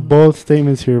 You have the bold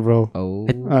statements here, bro. Oh,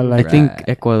 I like I think right.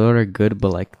 Ecuador are good,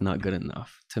 but like not good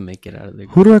enough to make it out of the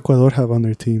Who group. do Ecuador have on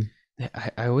their team?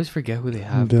 I always forget who they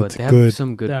have, but That's they have good.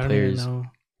 some good I don't even players. know.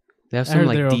 They have I some heard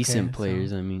like they're decent okay, so-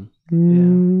 players. I mean,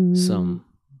 Mm, some.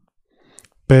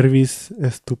 Pervis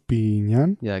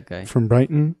Estupiñán Yeah, that guy. from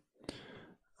Brighton.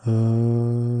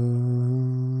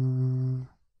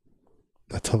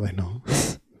 That's all I know.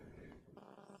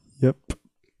 Yep.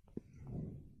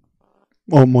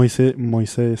 Oh,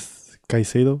 Moises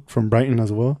Caicedo from Brighton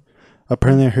as well.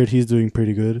 Apparently, I heard he's doing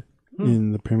pretty good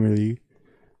in the Premier League.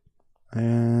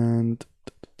 And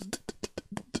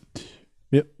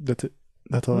yep, that's it.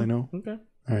 That's all I know. Okay.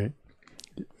 All right.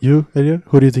 You, Elliot,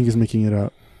 who do you think is making it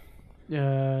out?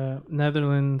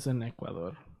 Netherlands and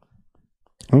Ecuador.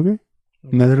 Okay.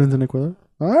 Netherlands and Ecuador.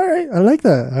 All right. I like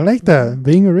that. I like that.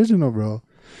 Being original, bro.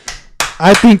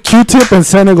 I think Q-Tip and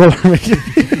Senegal are making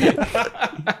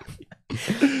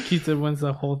Kita wins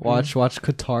the whole thing. Watch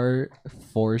Qatar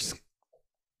force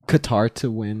Qatar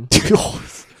to win.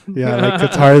 Yeah, like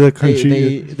Qatar, the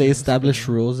country. They establish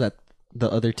rules that the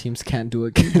other teams can't do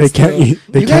against. They can't them. eat.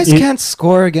 They You can't guys eat. can't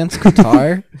score against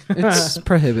Qatar. It's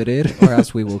prohibited, or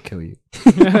else we will kill you.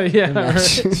 Yeah. Imagine. Right.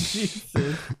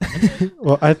 Jesus.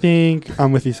 Well, I think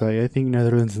I'm with Isai. I think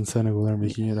Netherlands and Senegal are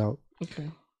making it out. Okay.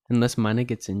 Unless Mane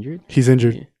gets injured. He's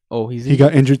injured. Yeah. Oh, he's He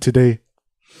got injured today.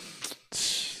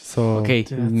 So okay.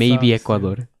 Dude, that Maybe sucks,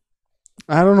 Ecuador. dude.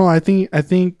 I don't know. I think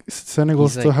Senegal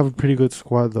He's still like- have a pretty good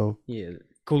squad though. Yeah,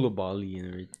 Koulibaly and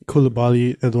everything.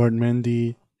 Koulibaly, Edouard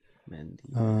Mendy. Man,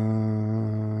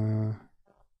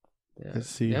 Let's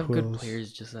see, they have who good else?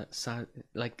 players. Just that,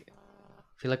 like,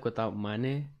 I feel like without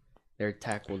Mane, their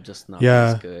attack will just not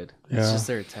Yeah, be as good. It's yeah. just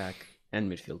their attack and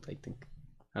midfield. I think.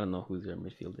 I don't know who their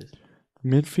midfield is.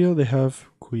 Midfield, they have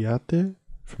Kouyaté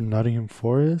from Nottingham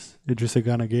Forest, Idrissa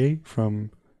Gana Gueye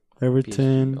from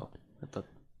Everton. PSG. Oh, I thought.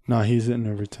 No, he's in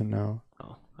Everton now.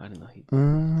 Oh, I don't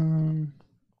know.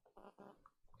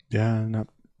 Yeah, not.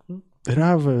 They don't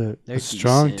have a They're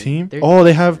strong decent. team. They're Oh,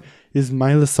 they have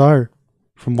Ismail Sarr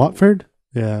from Watford.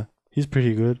 Yeah, he's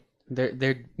pretty good.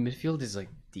 Their midfield is like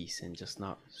decent, just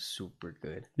not super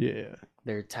good. Yeah,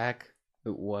 Their attack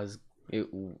it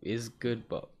is good,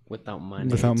 but without Mane,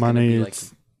 Without it's gonna Mane, be, like,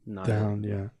 it's not down.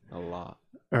 Yeah. a lot.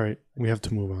 All right, we have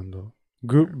to move on though.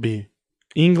 Group B: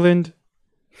 England,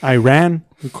 Iran,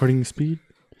 according to speed,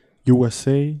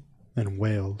 USA, and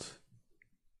Wales.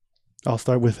 I'll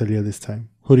start with Elia this time.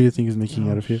 Who do you think is making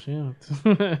out of here?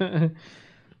 Shit.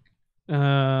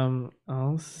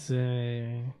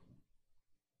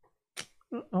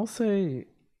 I'll say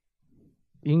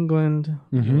England,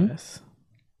 Mhm. US.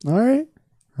 All right,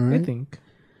 all I right, think.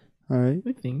 all right.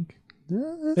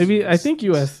 Yeah, Maybe I think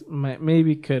US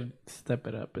maybe could step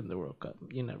it up in the World Cup.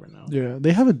 You never know. yeah,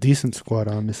 they have a decent squad,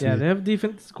 honestly. Yeah, they have a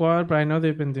defense squad, but I know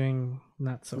they've been doing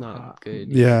not so Not hot. good.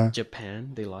 Yeah.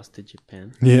 Japan, they lost to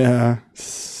Japan. Yeah.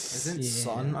 Isn't Yeah.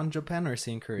 Son on Japan or is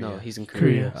he in Korea? No, he's in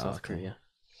Korea. Korea, South Oh, okay. Korea.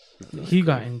 He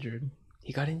got injured.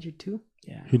 He got injured too.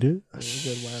 Yeah. He did. It was a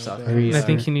good while South ago. Korea. And I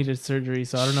think he needed surgery,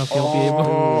 so I don't know if he'll be able.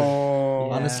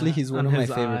 Yeah, Honestly, he's one on of my his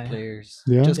favorite eye. players.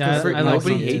 Yeah? Just Yeah, 'cause I like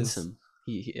Nobody him. hates him.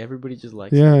 Everybody just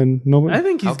likes Yeah, him. and nobody. I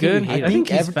think How he's can you good. hate I think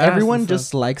he's fast everyone and just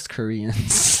stuff. likes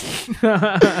Koreans.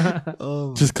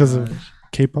 Oh Just my because of gosh.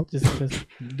 K-pop. Just 'cause-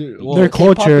 Dude, Their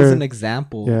K-pop culture- is an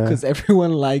example Yeah. because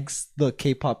everyone likes the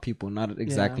K-pop people, not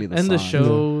exactly yeah. the and the song.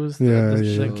 shows, Yeah, the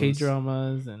yeah. K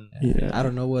dramas, and Yeah. I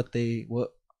don't know what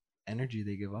energy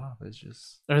they give off. It's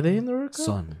just Are they in the World Cup?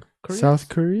 sun. Korea? South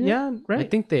Korea? Yeah, right. I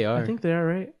think they are. I think they are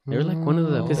right. They're like one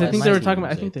of the. Because I best think they were teams, talking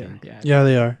about. I think they are. Yeah. Yeah,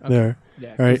 they are. They are.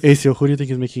 Yeah. All right, 'cause- ACL, who do you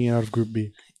think is making it out of Group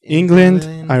B? England,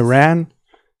 Iran,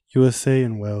 USA,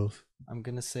 and Wales. I'm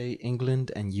gonna say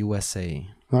England and USA.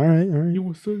 All right, all right.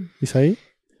 USA. Isai?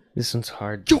 This one's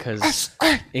hard because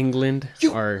England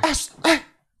are.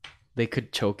 They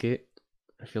could choke it.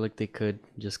 I feel like they could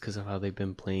just because of how they've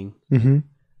been playing. Mm-hmm.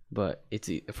 But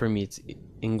for me, it's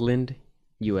England,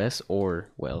 US, or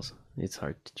Wales. It's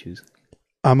hard to choose.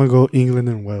 I'm going to go England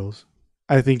and Wales.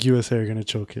 I think USA are going to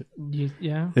choke it.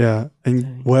 Yeah. Yeah. And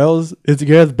Dang. Wales, it's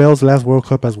Gareth Bale's last World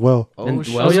Cup as well. And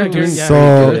shit. Wales yeah, are doing yeah, So-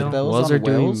 very yeah. good. Bale's Wales on are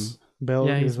doing. Wales? Bale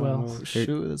Yeah, he's is on Wales. Wales.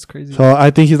 Shoot, that's crazy. So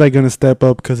I think he's like going to step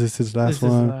up because it's his This last is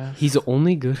one. last. He's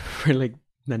only good for like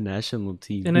the national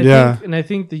team. And I Yeah.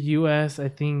 think the US, I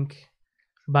think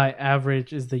by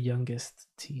average is the youngest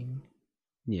team.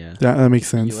 Yeah. That makes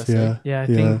sense. USA? Yeah. Yeah, I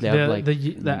Yeah. think They have, like,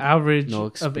 the average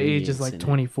no of age is experience like in it.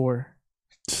 24.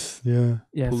 Yeah.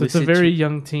 Yeah, so it's a Pulisic- very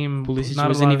young team. Pulisic not a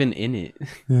wasn't lot- even in it.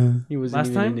 Yeah. He wasn't Last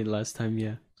even time? in it last time.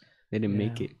 Yeah, they didn't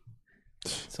make Yeah. it.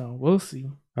 So we'll see.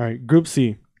 All right. Group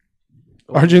C.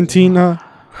 Argentina,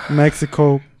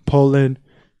 Mexico, Poland,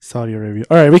 Saudi Arabia.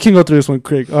 All right. We can go through this one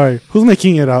quick. All right. Who's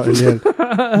making it out in the end?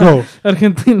 Go.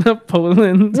 Argentina,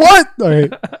 Poland. What? All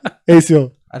right.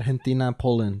 ACL. Argentina,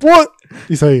 Poland. What?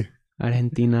 Isai.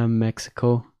 Argentina,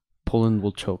 Mexico, Poland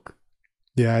will choke.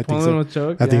 Yeah, I think Poland so. will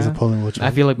choke. I think yeah. so. Poland will choke.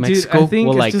 I feel like Dude, Mexico I think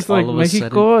will it's like just all like of a sudden.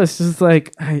 Mexico. It's just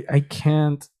like I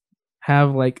can't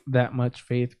have like that much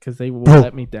faith because they will Bro,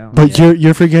 let me down. But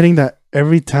you're forgetting that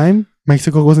every time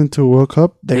Mexico goes into a World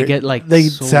Cup, They get like they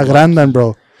so se agrandan,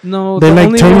 bro. No, They the like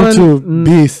only turn one, into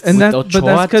beasts. and With but Ochoa,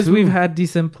 that's because too. we've had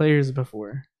decent players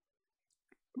before.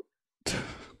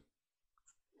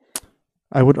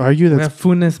 I would argue We that have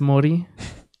Funes Mori.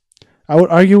 I would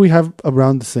argue we have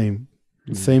around the same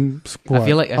Mm. same squad I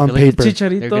feel like on it's- paper. They're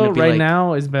Chicharito gonna be right like-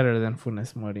 now is better than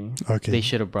Funes Mori. Okay. They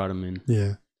should have brought him in.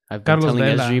 Yeah. I've been Carlos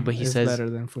telling Vela Esri, but he is says better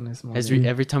than Funes Mori. Esri,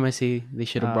 every time I say they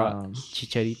should have brought Um,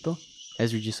 Chicharito,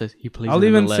 Esri just says he plays. I'll in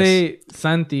even MLS. say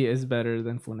Santi is better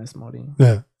than Funes Mori,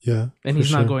 Yeah. Yeah. and for he's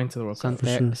sure. not going to the World Cup.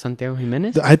 sure. Santiago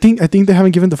Jimenez. I think they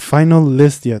haven't given the final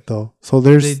list yet though. So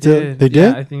there's They still did. they Yeah,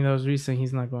 did. I think that was recent.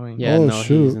 He's not going. Yeah, Oh, no,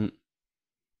 shoot. he isn't.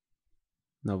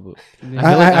 No, but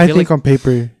I think on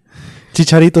paper,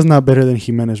 Chicharito's not better than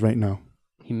Jimenez right now.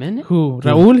 Jimenez? Who?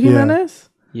 Raul Yeah. Jimenez?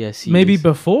 Yes, he Maybe is.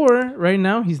 before. Right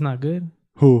now, he's not good.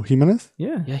 Who? Jimenez?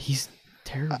 Yeah. Yeah, he's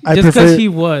terrible. I Just prefer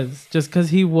because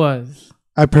he was.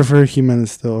 I prefer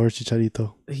Jimenez though, or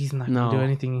Chicharito. He's not gonna do No.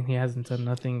 anything. He hasn't done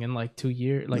nothing in like 2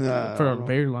 years. Like Nah, for I a don't know.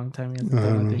 very long time, he hasn't I done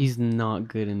don't know. nothing. He's not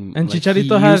good in. And like, he Chicharito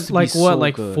used has to be like what, so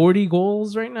like good. 40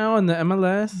 goals right now in the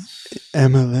MLS.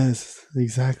 MLS,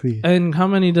 exactly. And how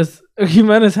many does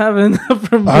Jimenez have in the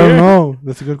Premier? I don't know.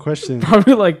 That's a good question.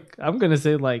 Probably like I'm gonna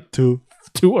say like 2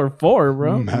 2 or 4,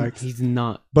 bro. max. He's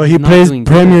not. But he he's not plays doing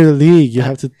good. Premier League. You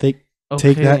have to take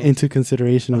Okay. that into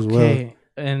consideration as well. Okay.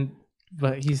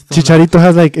 But he's still Chicharito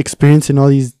has like experience in all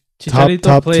these. Chicharito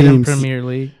top played in teams. Premier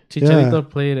League. Chicharito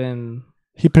played in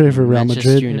He played for Real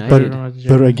Manchester Madrid, United.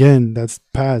 but again, that's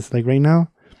past. Like right now,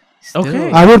 Still,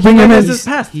 Okay. I would bring him Jimenez in. is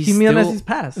past. he's Jimenez still- is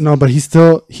past. No, but he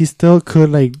still could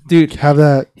like Dude, have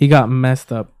that. he got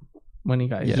messed up when he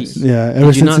got Yes. hit. Yeah, Did ever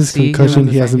you since not his see- concussion,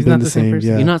 he's he not hasn't the been same the same. person.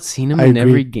 Yeah, You not seen him I in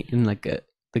every agree. game in like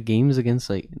the games against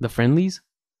like the friendlies.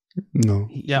 no.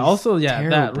 Yeah. He's Also, that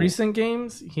terrible. recent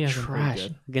games he hasn't trash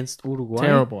played against good. Uruguay.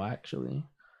 Terrible, actually.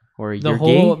 Or The you're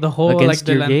whole gay the whole like against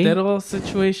your gay. delantero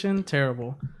situation,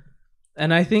 terrible.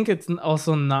 And I think it's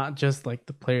also not just like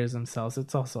the players themselves.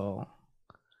 It's also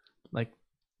like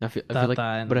I feel Tata like,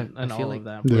 and, but and I feel all like of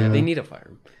that. yeah, Yeah. they need to fire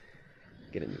him.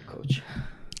 Get a new coach.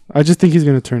 I just think he's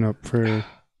gonna turn up for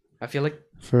I feel like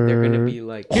they're gonna be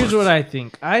like. Here's what I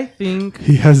think. I think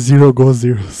He has 0 goals,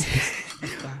 0 assists.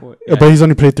 Yeah, But he's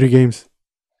only played 3 games.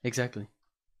 exactly.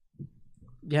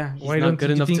 yeah. He's why not don't good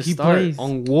you enough think to he start plays?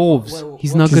 on Wolves. Well,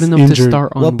 He's what- not good He's enough injured. to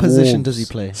start on What position Wolves. does he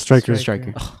play? Striker.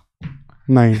 Striker.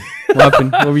 9. What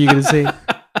happened? What were you gonna say?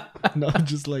 No,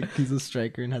 just like he's a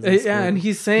striker and has. Yeah, and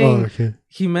he's Oh, saying okay.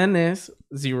 Jimenez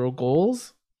 0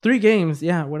 goals, 3 games,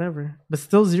 yeah, whatever, but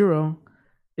still 0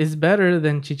 is better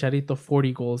than Chicharito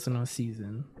 40 goals in a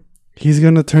season. He's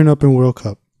gonna turn up in World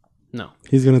Cup. No.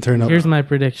 He's gonna turn up. Here's my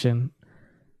prediction: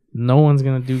 no one's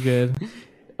gonna do good.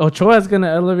 Ochoa's gonna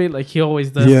elevate like he always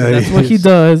does. Yeah, That's he what he is.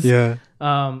 does. Yeah.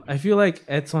 I feel like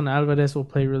Edson Alvarez will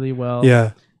play really well.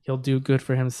 Yeah. He'll do good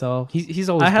for himself. He's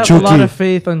always. I have Chucky. a lot of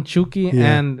faith on Chucky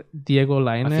Yeah. and Diego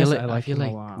Lainez. I feel like him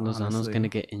a lot, Lozano's honestly. gonna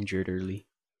get injured early.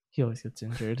 He always gets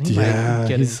injured. He might Yeah.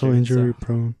 get He's so injured, injury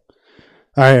prone.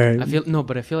 All right.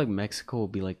 I feel like Mexico will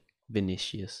be like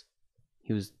Vinicius.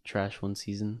 He was trash one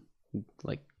season,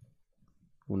 like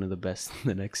one of the best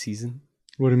the next season.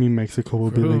 What do you mean Mexico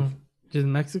will be Who? like? Just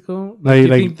Mexico? Like- Do you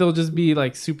like- think they'll just be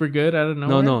like super good out of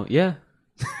nowhere? No, yeah,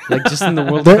 like just in the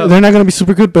World They're, Cup. they're not gonna be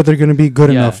super good, but they're gonna be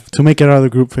good Yeah. enough to make it out of the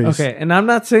group phase. Okay, and I'm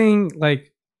not saying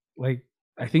like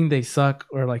I think they suck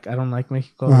or like I don't like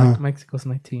Mexico. Uh-huh. Like Mexico's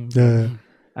my team. Yeah.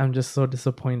 I'm just so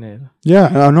disappointed.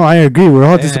 Yeah. No, I agree. We're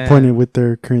all Yeah. disappointed with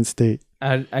their current state.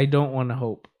 I don't want to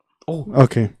hope. Oh,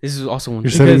 Okay. this is also one.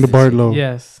 You're thing. setting the bar Because- low.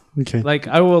 Yes. Okay. Like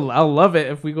I'll love it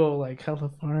if we go like hella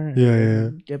far. And Yeah.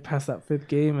 Get past that 5th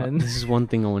game and This is one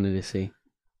thing I wanted to say.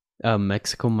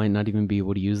 Mexico might not even be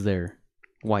able to use their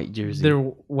white jersey. they're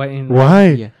white and Why?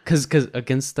 Yeah, because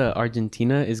against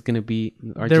Argentina is gonna be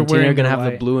Argentina wearing are gonna the have the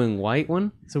white. blue and white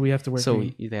one, so we have to wear so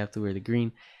green. they have to wear the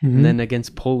green. Mhm. And then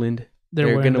against Poland, they're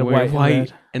wearing gonna the wear and white,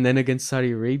 red. and then against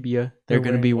Saudi Arabia, they're They're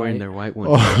gonna be wearing wearing white. their white one.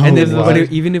 Oh, And then, wow.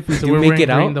 but even if we So do we're make wearing it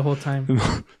green out, the whole time.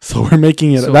 So we're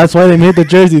making it. So- That's why they made the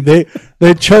jersey.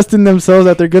 They trust in themselves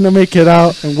that they're gonna make it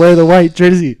out and wear the white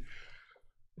jersey.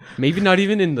 maybe not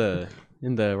even in the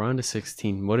round of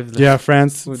 16. What if? Yeah,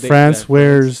 France. Well, they- France yeah,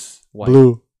 wears White.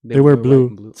 blue. They wear white blue.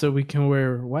 and So we can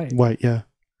wear white. White. Yeah.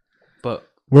 But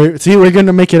We're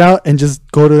gonna make it out and just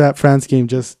go to that France game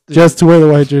just to wear the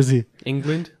white jersey.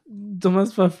 England,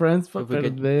 Tomas pa friends pa If we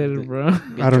get- perder, bro.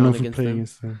 get I don't know drawn if we against play them.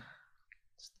 against them.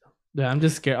 Yeah, I'm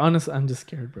just scared. Honestly, I'm just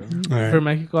scared, bro. right. For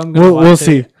Mexico, I'm gonna We'll watch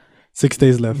see. it. 6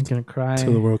 days I'm left gonna cry.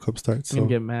 till the World Cup starts. I'm gonna So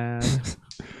get mad.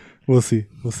 we'll see.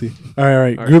 All right. All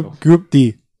right, Group cool. Group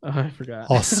D. Oh, I forgot.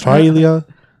 Australia,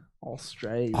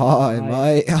 Australia. Hi,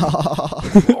 mate.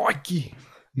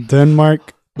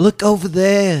 Denmark, Look over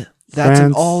there. That's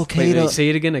France. an all wait, Qaeda. say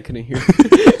it again. I couldn't hear.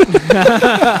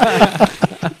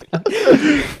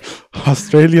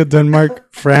 Australia,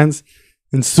 Denmark, France,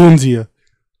 and Sunzia.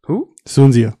 Who?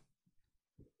 Sunzia.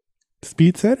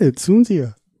 Speed said it.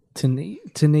 Sunzia.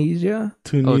 Tunisia. Oh,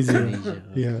 Tunisia. Tunisia.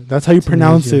 Yeah, that's how you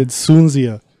pronounce Tunisia. it.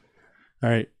 Sunzia. All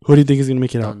right. Who do you think is gonna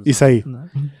make it out? Dunzo. Isai. No.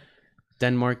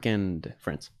 Denmark and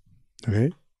France.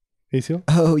 Okay. Acio?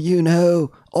 Oh, you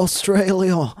know,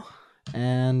 Australia.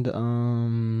 And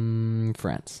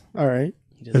France. All right.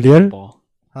 He doesn't know Eliel? ball.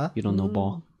 Huh? You don't know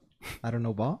ball. I don't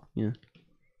know ball. Yeah.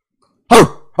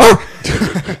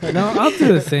 No, I'll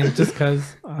do the same just because.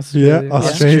 Australia.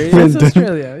 Australia. It's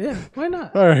Australia. Yeah, why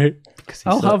not? All right. Because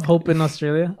I'll have hope in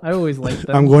Australia. I always like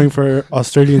them. I'm going for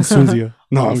Australian Sunzia.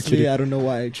 No, I'm Honestly, kidding. I don't know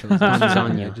why I chose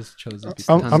Tanzania. I just chose it.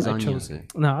 I'm- I Tanzania. chose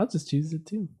it. No, I'll just choose it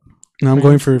too. No, I'm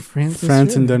going for France,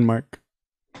 France and Australia. Denmark.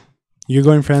 You're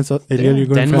going France, Eliel, you're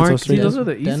going Denmark, France, See, Australia. those are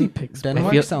the easy picks. bro. I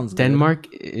Denmark feel sounds good. Denmark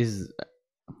is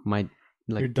my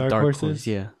Your like dark dark horses? horse.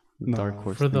 Yeah, No. dark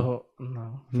horse for the thing. whole no.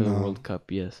 for the No. World Cup.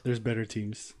 Yes, There's better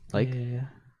teams. like yeah.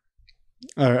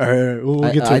 All right. We'll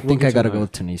get to I it. think We'll I get gotta to go it.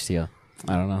 with Tunisia.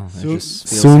 I don't know. It just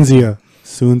feels Sunzia.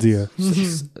 Sunzia.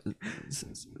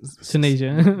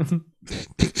 Tunisia.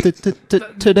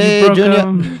 Today, You broke Junior.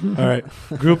 'em. All right.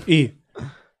 Group E.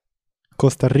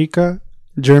 Costa Rica,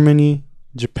 Germany,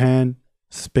 Japan,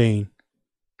 Spain.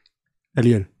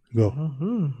 Eliel, go.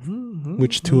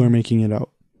 Which two are making it out?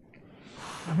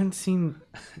 I haven't seen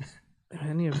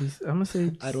any of these. I'm gonna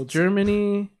say I don't-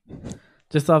 Germany.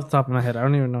 Just off the top of my head, I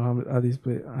don't even know how these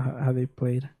play, how they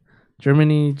played.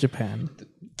 Germany, Japan.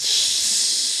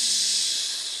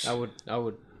 I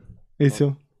would.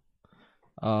 Acio?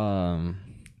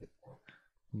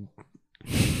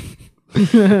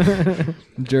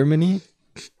 Germany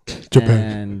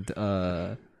Japan. and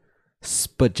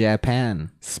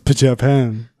Japan.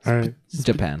 Japan. All right.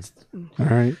 Japan. All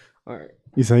right. All right,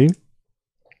 Isai?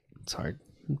 it's hard.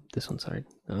 This one's hard.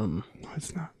 No,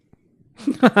 it's not.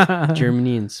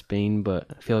 Germany and Spain, but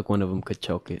I feel like one of them could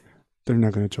choke it. They're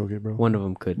not going to choke it, bro. One of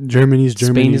them could. Germany's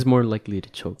Germany. Spain is more likely to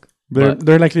choke.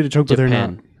 They're likely to choke, but they're not.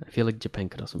 Japan. I feel like Japan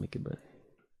could also make it, but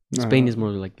Spain is more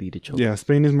likely to choke. Yeah,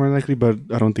 Spain is more likely, but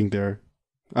I don't think they are.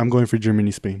 I'm going for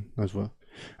Germany, Spain as well.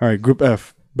 All right, Group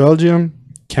F. Belgium,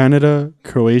 Canada,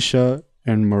 Croatia,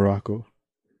 and Morocco.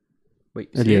 Wait,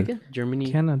 say Eliel. it again.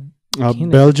 Germany. Canada.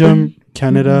 Belgium,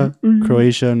 Canada,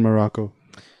 Croatia, and Morocco.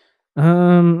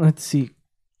 Let's see.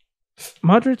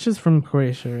 Modric is from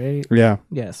Croatia, right? Yeah,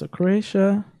 Yeah, so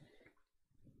Croatia.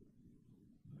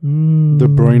 De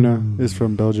Bruyne is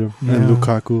from Belgium, and Yeah.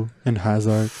 Lukaku, and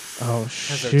Hazard, Oh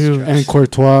Hazard's shoot! trash. and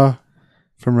Courtois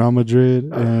from Real Madrid.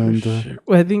 And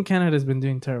Well, I think Canada's been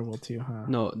doing terrible too, huh?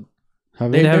 No,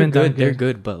 have They they? haven't done good. They're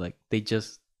good. good, but like they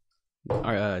just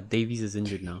are. Davies is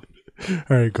injured now.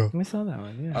 All right, go. I saw that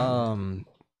one. Yeah.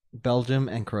 Belgium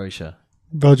and Croatia.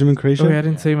 Belgium and Croatia. Oh, yeah, I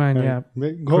didn't say mine. All Yeah,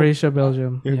 right, go. Croatia,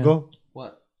 Belgium. Here, yeah. go.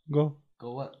 What? Go.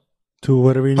 Go what? To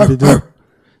whatever you need to do.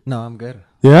 No, I'm good.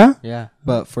 Yeah? Yeah,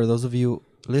 but for those of you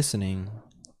listening,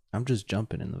 I'm just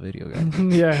jumping in the video, guys.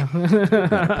 Yeah.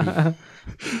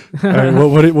 All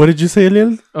right, what did you say,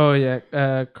 Eliel? Oh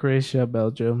yeah, Croatia,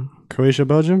 Belgium. Croatia,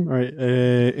 Belgium? All right.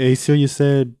 Acio, you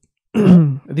said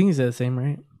I think he said the same,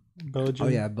 right? Belgium. Oh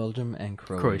yeah, Belgium and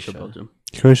Croatia, Belgium.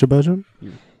 Croatia, Belgium?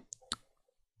 Yeah.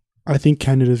 I think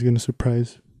Canada's going to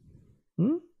surprise.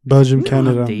 Hmm? Belgium,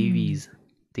 Canada.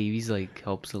 Davies like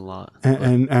helps a lot.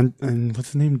 And what's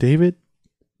his name? David?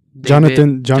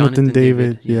 David- Jonathan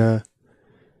David. yeah.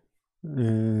 Yeah.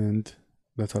 And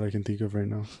that's all I can think of right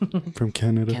now from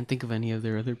Canada. Can't think of any of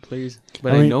their other players,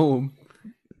 but I I mean- know 'em.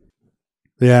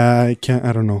 Yeah, I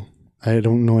don't know. I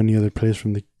don't know any other players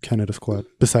from the Canada squad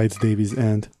besides Davies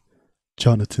and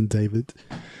Jonathan David.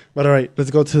 But all right,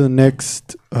 let's go to the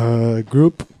next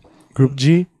group. Group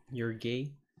G. You're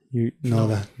gay.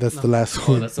 That's the last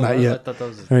Oh, one. that's the Not one. I yet. thought that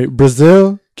was. All right,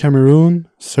 Brazil, Cameroon,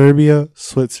 Serbia,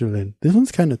 Switzerland. This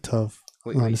one's kind of tough.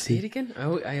 Wait, say honestly. it again.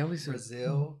 I always.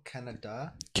 Brazil,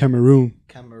 Canada, Cameroon,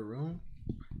 Cameroon,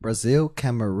 Brazil,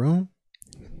 Cameroon,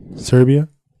 Serbia,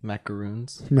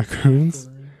 macaroons. Macaroons,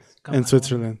 and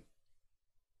Switzerland.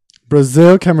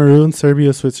 Brazil, Cameroon,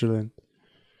 Serbia, Switzerland.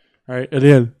 All right,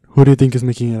 Ariel, who do you think is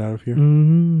making it out of here?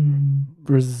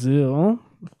 Brazil,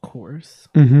 of course.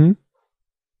 Mm-hmm.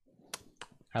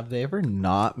 Have they ever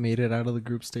not made it out of the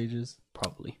group stages?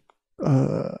 Probably.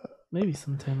 Maybe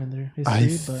sometime in their I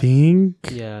history, but think.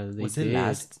 Yeah, they Was did. it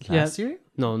last Yeah. year?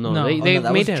 No, No. they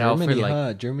that made was it out for Germany, like.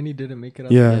 huh? Germany didn't make it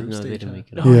out Yeah. of the group No, they stage. didn't huh?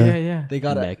 make it out. oh Yeah. yeah. They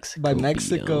got it Mexico by beat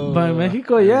Mexico. them. By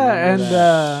Mexico, I yeah, remember and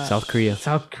that. South Korea.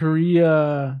 South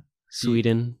Korea,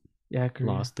 Sweden yeah,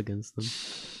 Korea. lost against them.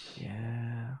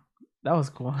 Yeah, that was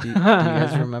cool. Do you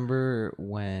guys remember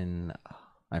when?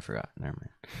 I forgot. Never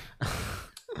mind.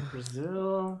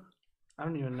 Brazil? I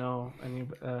don't even know any.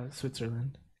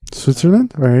 Switzerland.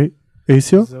 Switzerland? All right.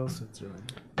 Acio? Brazil,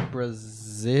 Switzerland.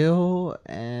 Brazil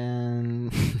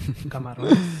and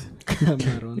Camarones.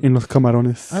 Cameroon. In los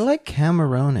Camarones. I like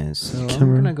Camerones, so I'm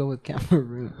Cameroon. gonna go with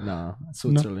Cameroon. No,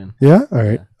 Switzerland. Yeah? All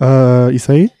right.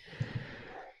 Isai?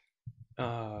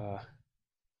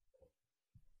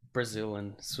 Brazil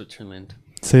and Switzerland.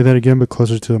 Say that again, but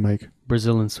closer to the mic.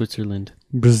 Brazil and Switzerland.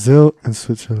 Brazil and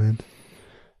Switzerland.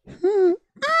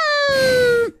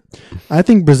 I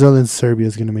think Brazil and Serbia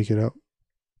is going to make it out.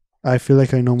 I feel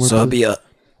like I know more. Serbia.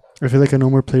 I feel like I know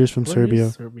more players from What Serbia.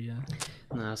 is Serbia?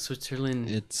 Nah, Switzerland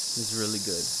It's really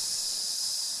good.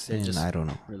 And just- I don't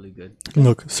know. really good.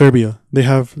 Look, Serbia. They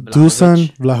have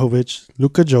Dusan Vlahovic,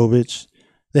 Luka Jovic.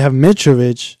 They have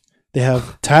Mitrovic. They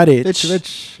have Tadic.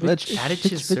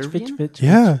 Tadic is Serbian?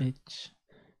 Yeah.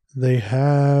 They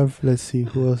have. Let's see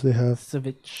who else they have.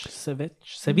 Ceviche.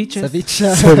 Ceviche.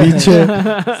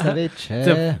 It's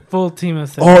a full team of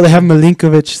ceviche. Oh, they have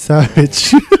Milinkovic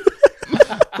Savic.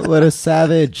 What a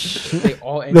savage. They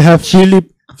all They have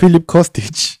Filip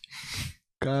Kostic.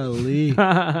 Golly.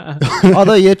 All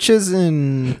the Yitches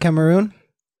in Cameroon?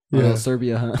 Yeah. Oh,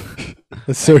 Serbia,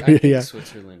 huh? Serbia, yeah.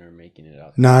 Switzerland are making it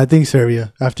out. Nah, I think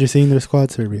Serbia. After seeing their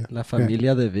squad, Serbia. La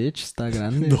familia de Vich está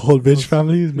grande. The whole bitch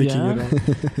family is making Yeah.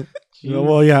 it out.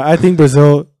 Well, yeah, I think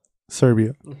Brazil,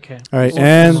 Serbia. Okay. All right, Oh,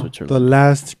 and Switzerland. the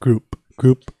last group,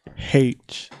 Group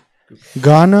H.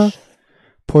 Ghana,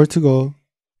 Portugal,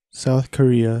 South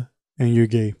Korea, and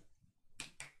Uruguay.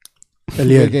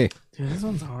 Eliel. Okay. Dude, this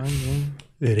one's hard, man.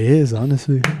 It is,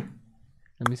 honestly.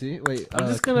 Let me see. Wait. I'm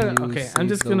just can gonna- you okay, say I'm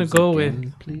just gonna those go again,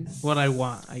 with please. What I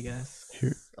want, I guess.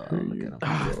 Here. Look at 'em.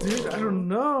 Ah, dude, I don't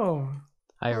know.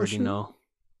 I already know.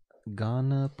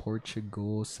 Ghana,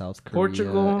 Portugal, South Korea.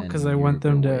 Portugal, and because I want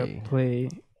them to Uruguay. play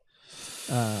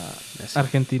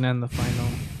Argentina in the final.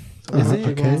 So Uh-huh,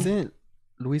 Portugal. Isn't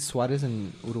Luis Suarez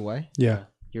in Uruguay? Yeah,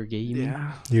 You're gay, you mean?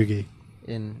 Yeah. Uruguay.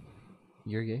 In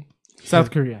Uruguay? South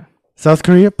Korea. South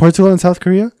Korea, Portugal, and South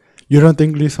Korea. You don't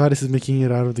think Luis Suarez is making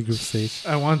it out of the group stage?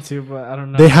 I want to, but I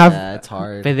don't know. They have Yeah, it's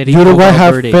hard. Federico Uruguay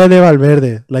have Valverde. Fede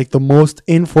Valverde, like the most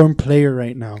informed player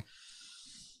right now.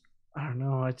 I don't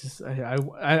know. I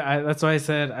that's why I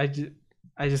said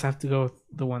I just have to go with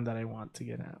the one that I want to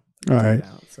get out. All right,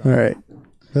 So. all right.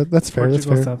 That's fair.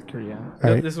 Portugal, That's fair. South Korea.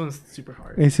 right. This one's super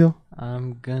hard. Aceo?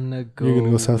 I'm gonna go. You're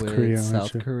gonna go South with Korea, aren't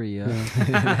South you? Korea.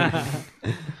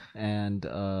 And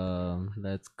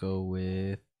let's go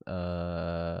with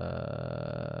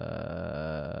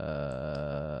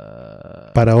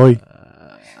Para hoy.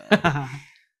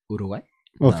 Uruguay.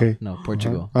 Okay. No,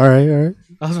 Portugal. All right, all right.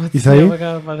 I was about to Is say, that oh you? my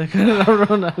God, para dejar a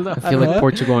Ronaldo. I feel like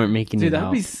Portugal aren't making Dude, it that'd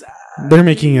out. be sad. They're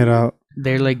making it out.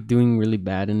 They're like doing really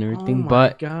bad and everything, Oh my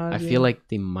but God, I yeah. feel like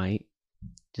they might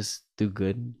just do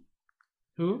good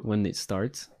Who? when it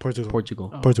starts. Portugal.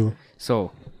 Portugal. Oh. Portugal.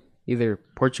 So either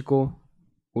Portugal,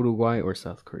 Uruguay, or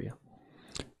South Korea.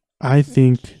 I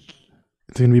think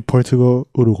it's gonna be Portugal,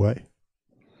 Uruguay.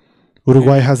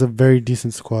 Uruguay has a very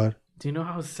decent squad. Do you know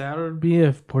how sad it would be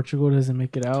if Portugal doesn't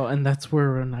make it out, and that's where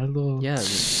Ronaldo? Yeah,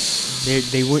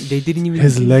 they didn't even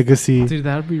His legacy. Dude,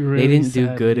 that'd be really. they didn't do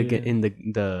sad, good dude. again in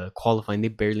the qualifying. They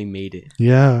barely made it.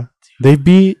 Yeah, they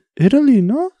beat Italy.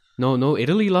 No. No,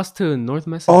 Italy lost to North Oh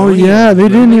Macedonia. yeah, they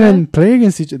didn't Remember even play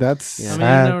against each other. That's Yeah. I mean,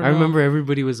 sad. never I know. remember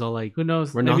everybody was all like, Who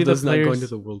knows? Maybe the Ronaldo's not going players to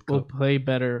the World will Cup. play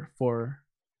better for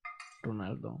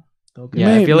Ronaldo. They'll get-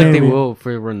 Yeah, I feel like they Maybe. will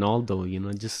for Ronaldo.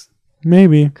 Just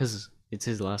Maybe, because it's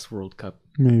his last World Cup,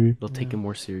 maybe. they'll take him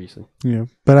more seriously. Yeah,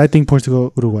 but I think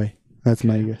Portugal, Uruguay. That's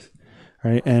my guess. All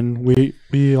right, and we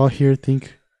all here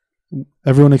think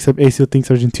everyone except Aceo thinks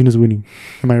Argentina's winning.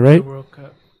 Am I the right? World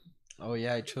Cup. Oh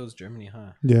yeah, I chose Germany,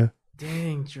 huh? Yeah.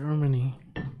 Dang, Germany.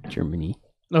 Germany.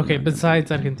 Okay,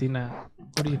 besides Argentina,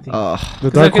 what do you think? The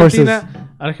 'Cause dark horses.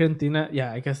 Argentina.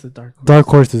 Yeah, I guess the dark. Horse. Dark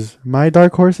horses. My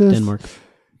dark horses. Denmark.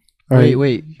 All right,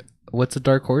 Wait. What's a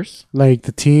dark horse? like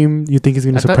the team you think is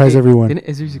going I to thought surprise it- everyone. Didn't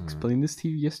Ezra explain this to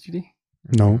you yesterday?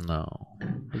 No. No.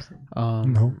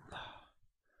 No.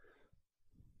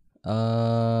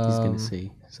 He's gonna Um,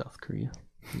 say South Korea.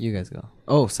 You guys go.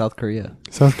 Oh, South Korea.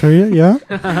 South Korea, yeah.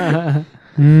 That'd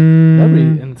Mm,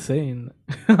 be insane.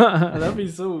 That'd be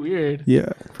so weird.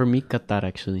 yeah. For me, Qatar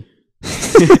actually.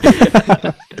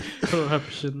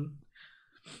 Corruption.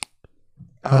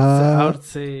 I Uh, would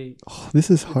say this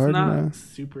is it's hard, not man.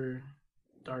 super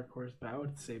dark horse, but I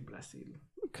would say Brazil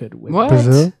could win. What?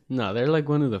 Brazil? No, they're like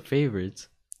one of the favorites.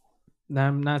 No,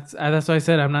 I'm not. That's why I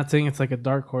said I'm not saying it's like a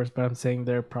dark horse, but I'm saying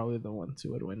they're probably the ones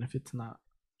who would win if it's not.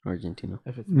 Argentina.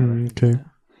 If it's not. Okay.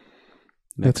 Argentina.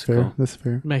 That's Mexico. fair. That's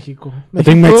fair. Mexico. I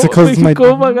think Mexico's my-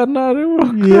 Mexico va a ganar el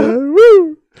World Cup. Yeah.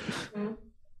 Woo.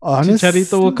 Honest.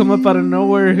 Chicharito will come up out of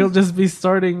nowhere. He'll just be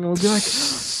starting. We'll be like,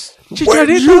 Where'd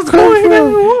you Chicharito's come going from?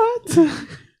 in. What?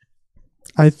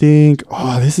 I think.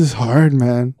 Oh, this is hard,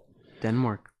 man.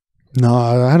 Denmark. No,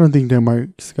 I don't think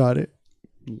Denmark's got it.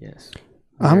 Yes.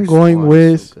 I'm Their going squad is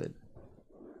with. so good.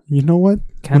 You know what?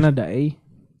 Canada, eh?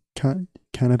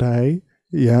 Canada. Eh?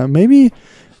 Yeah, maybe.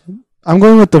 I'm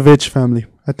going with the Vich family.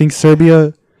 I think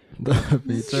Serbia.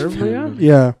 Serbia?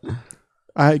 Yeah.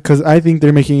 Because I think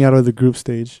they're making it out of the group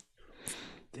stage.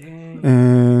 Dang.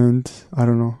 And I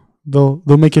don't know. they'll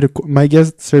make it. My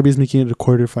guess, Serbia's making it a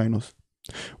quarterfinals.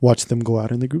 Watch them go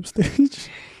out in the group stage.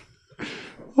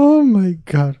 Oh my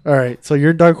god! All right, so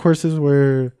your dark horses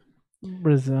were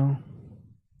Brazil.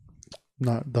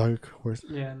 not dark horse.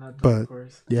 Yeah, not But- dark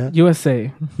horse. Yeah,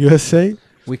 USA. USA.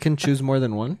 We can choose more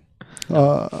than one.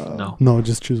 No,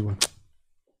 just choose one.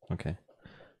 Okay.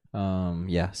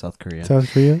 Yeah, South Korea. South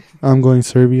Korea. I'm going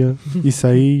Serbia.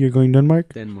 Isai, you're going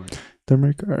Denmark. Denmark.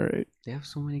 Denmark. All right. They have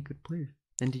so many good players.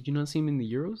 And did you not see them in the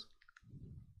Euros?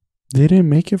 They didn't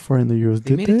make it far in the Euros,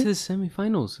 They did made they? it to the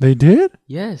semifinals. They did.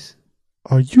 Yes.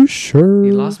 Are you sure?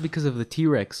 They lost because of the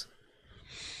T-Rex.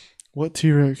 What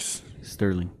T-Rex?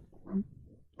 Sterling.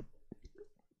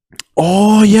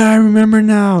 Oh yeah, I remember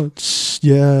now.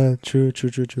 Yeah, true.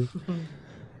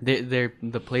 They're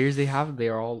the players they have. They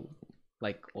are all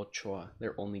like Ochoa.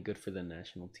 They're only good for the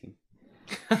national team.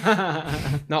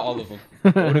 Not all of them.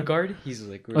 Odegaard, he's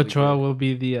like really Ochoa good. will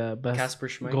be the best Casper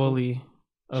Schmeichel. goalie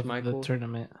of the Schmeichel.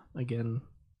 tournament again.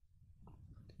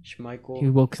 He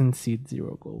Schmeichel. will concede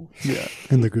 0 goals. Yeah,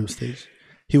 in the group stage,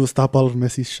 he will stop all of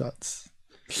Messi's shots.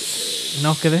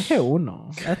 No, que deje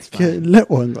uno. That's Okay, fine. let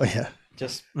one go. Yeah.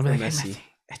 Just I'm for like, Messi.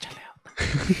 Échale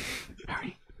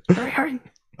out. Hurry.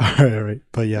 All right.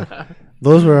 But yeah,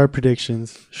 those were our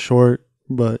predictions. Short,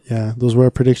 but yeah, those were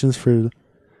our predictions for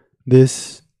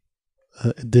this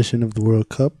edition of the World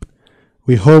Cup.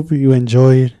 We hope you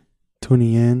enjoyed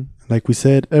tuning in. Like we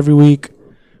said, every week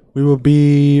we will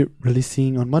be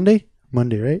releasing on Monday.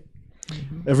 Monday, right?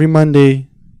 Mm-hmm. Every Monday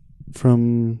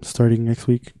from starting next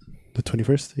week, the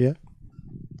 21st. Yeah.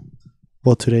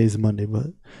 Well, today is Monday, but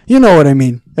you know what I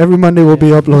mean. Every Monday we'll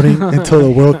be uploading until the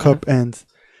World Cup ends.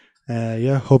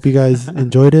 Yeah, hope you guys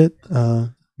enjoyed it.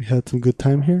 We had some good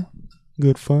time here.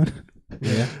 Good fun.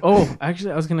 Yeah. Oh,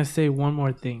 actually, I was gonna say one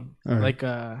more thing. All right. Like,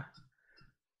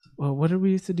 well, what did we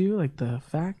used to do? Like the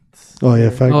facts. Oh, yeah,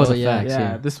 Or- facts. Oh, the yeah, facts,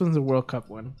 yeah. This one's a World Cup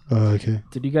one. Okay.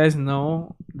 Did you guys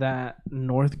know that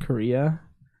North Korea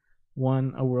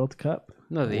won a World Cup?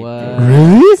 No, they What? didn't.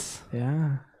 Really?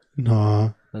 Yeah. Nah.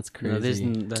 That's No,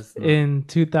 crazy. that's not. In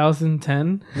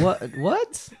 2010,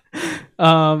 What?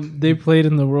 they played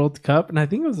in the World Cup, and I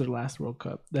think it was their last World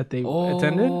Cup that they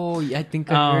attended. Oh, yeah, I think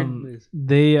I heard this.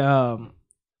 They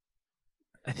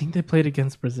I think they played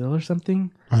against Brazil or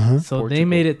something. Uh-huh. So they Portugal.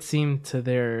 made it seem to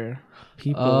their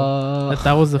people Uh,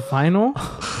 that was the final,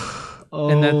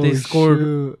 and that they scored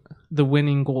shoot. the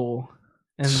winning goal,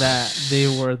 and that they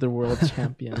were the world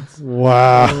champions.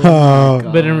 Wow. Oh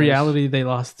But in Gosh. reality, they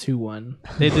lost 2-1.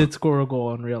 They did score a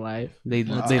goal in real life, They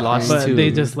lost but too.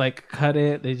 they just like cut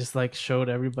it. They just like showed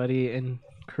everybody in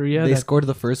Korea. They that- scored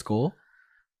the first goal.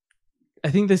 I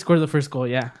think they scored the first goal.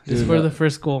 Yeah, they Dude, scored that- the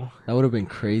first goal. That would have been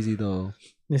crazy though.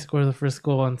 They scored the first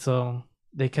goal, and so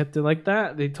they kept it like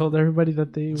that. They told everybody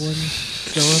that they won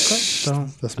the World Cup. So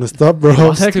That's messed up, bro.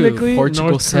 Lost to technically,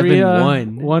 Portugal North Korea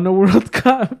 7-1. won a World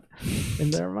Cup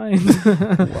in their minds.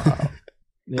 Wow.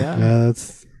 Yeah, Yeah,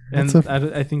 that's and that's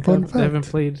I think fun they haven't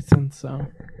fact. played since, so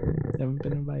they haven't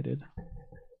been invited.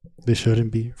 they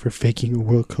shouldn't be for faking a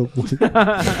World Cup win. All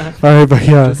All right, but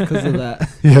yeah, Just because of that.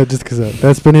 yeah, just because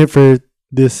that's been it for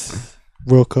this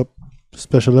World Cup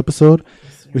special episode.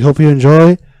 We hope you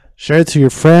enjoy. Share it to your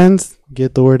friends.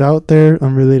 Get the word out there.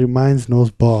 Unrelated Minds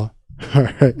knows ball. All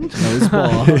right. Nose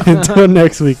ball. Until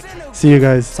next week. See you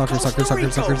guys. Soccer.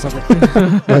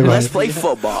 Bye bye. Let's play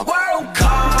football. World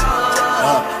Cup.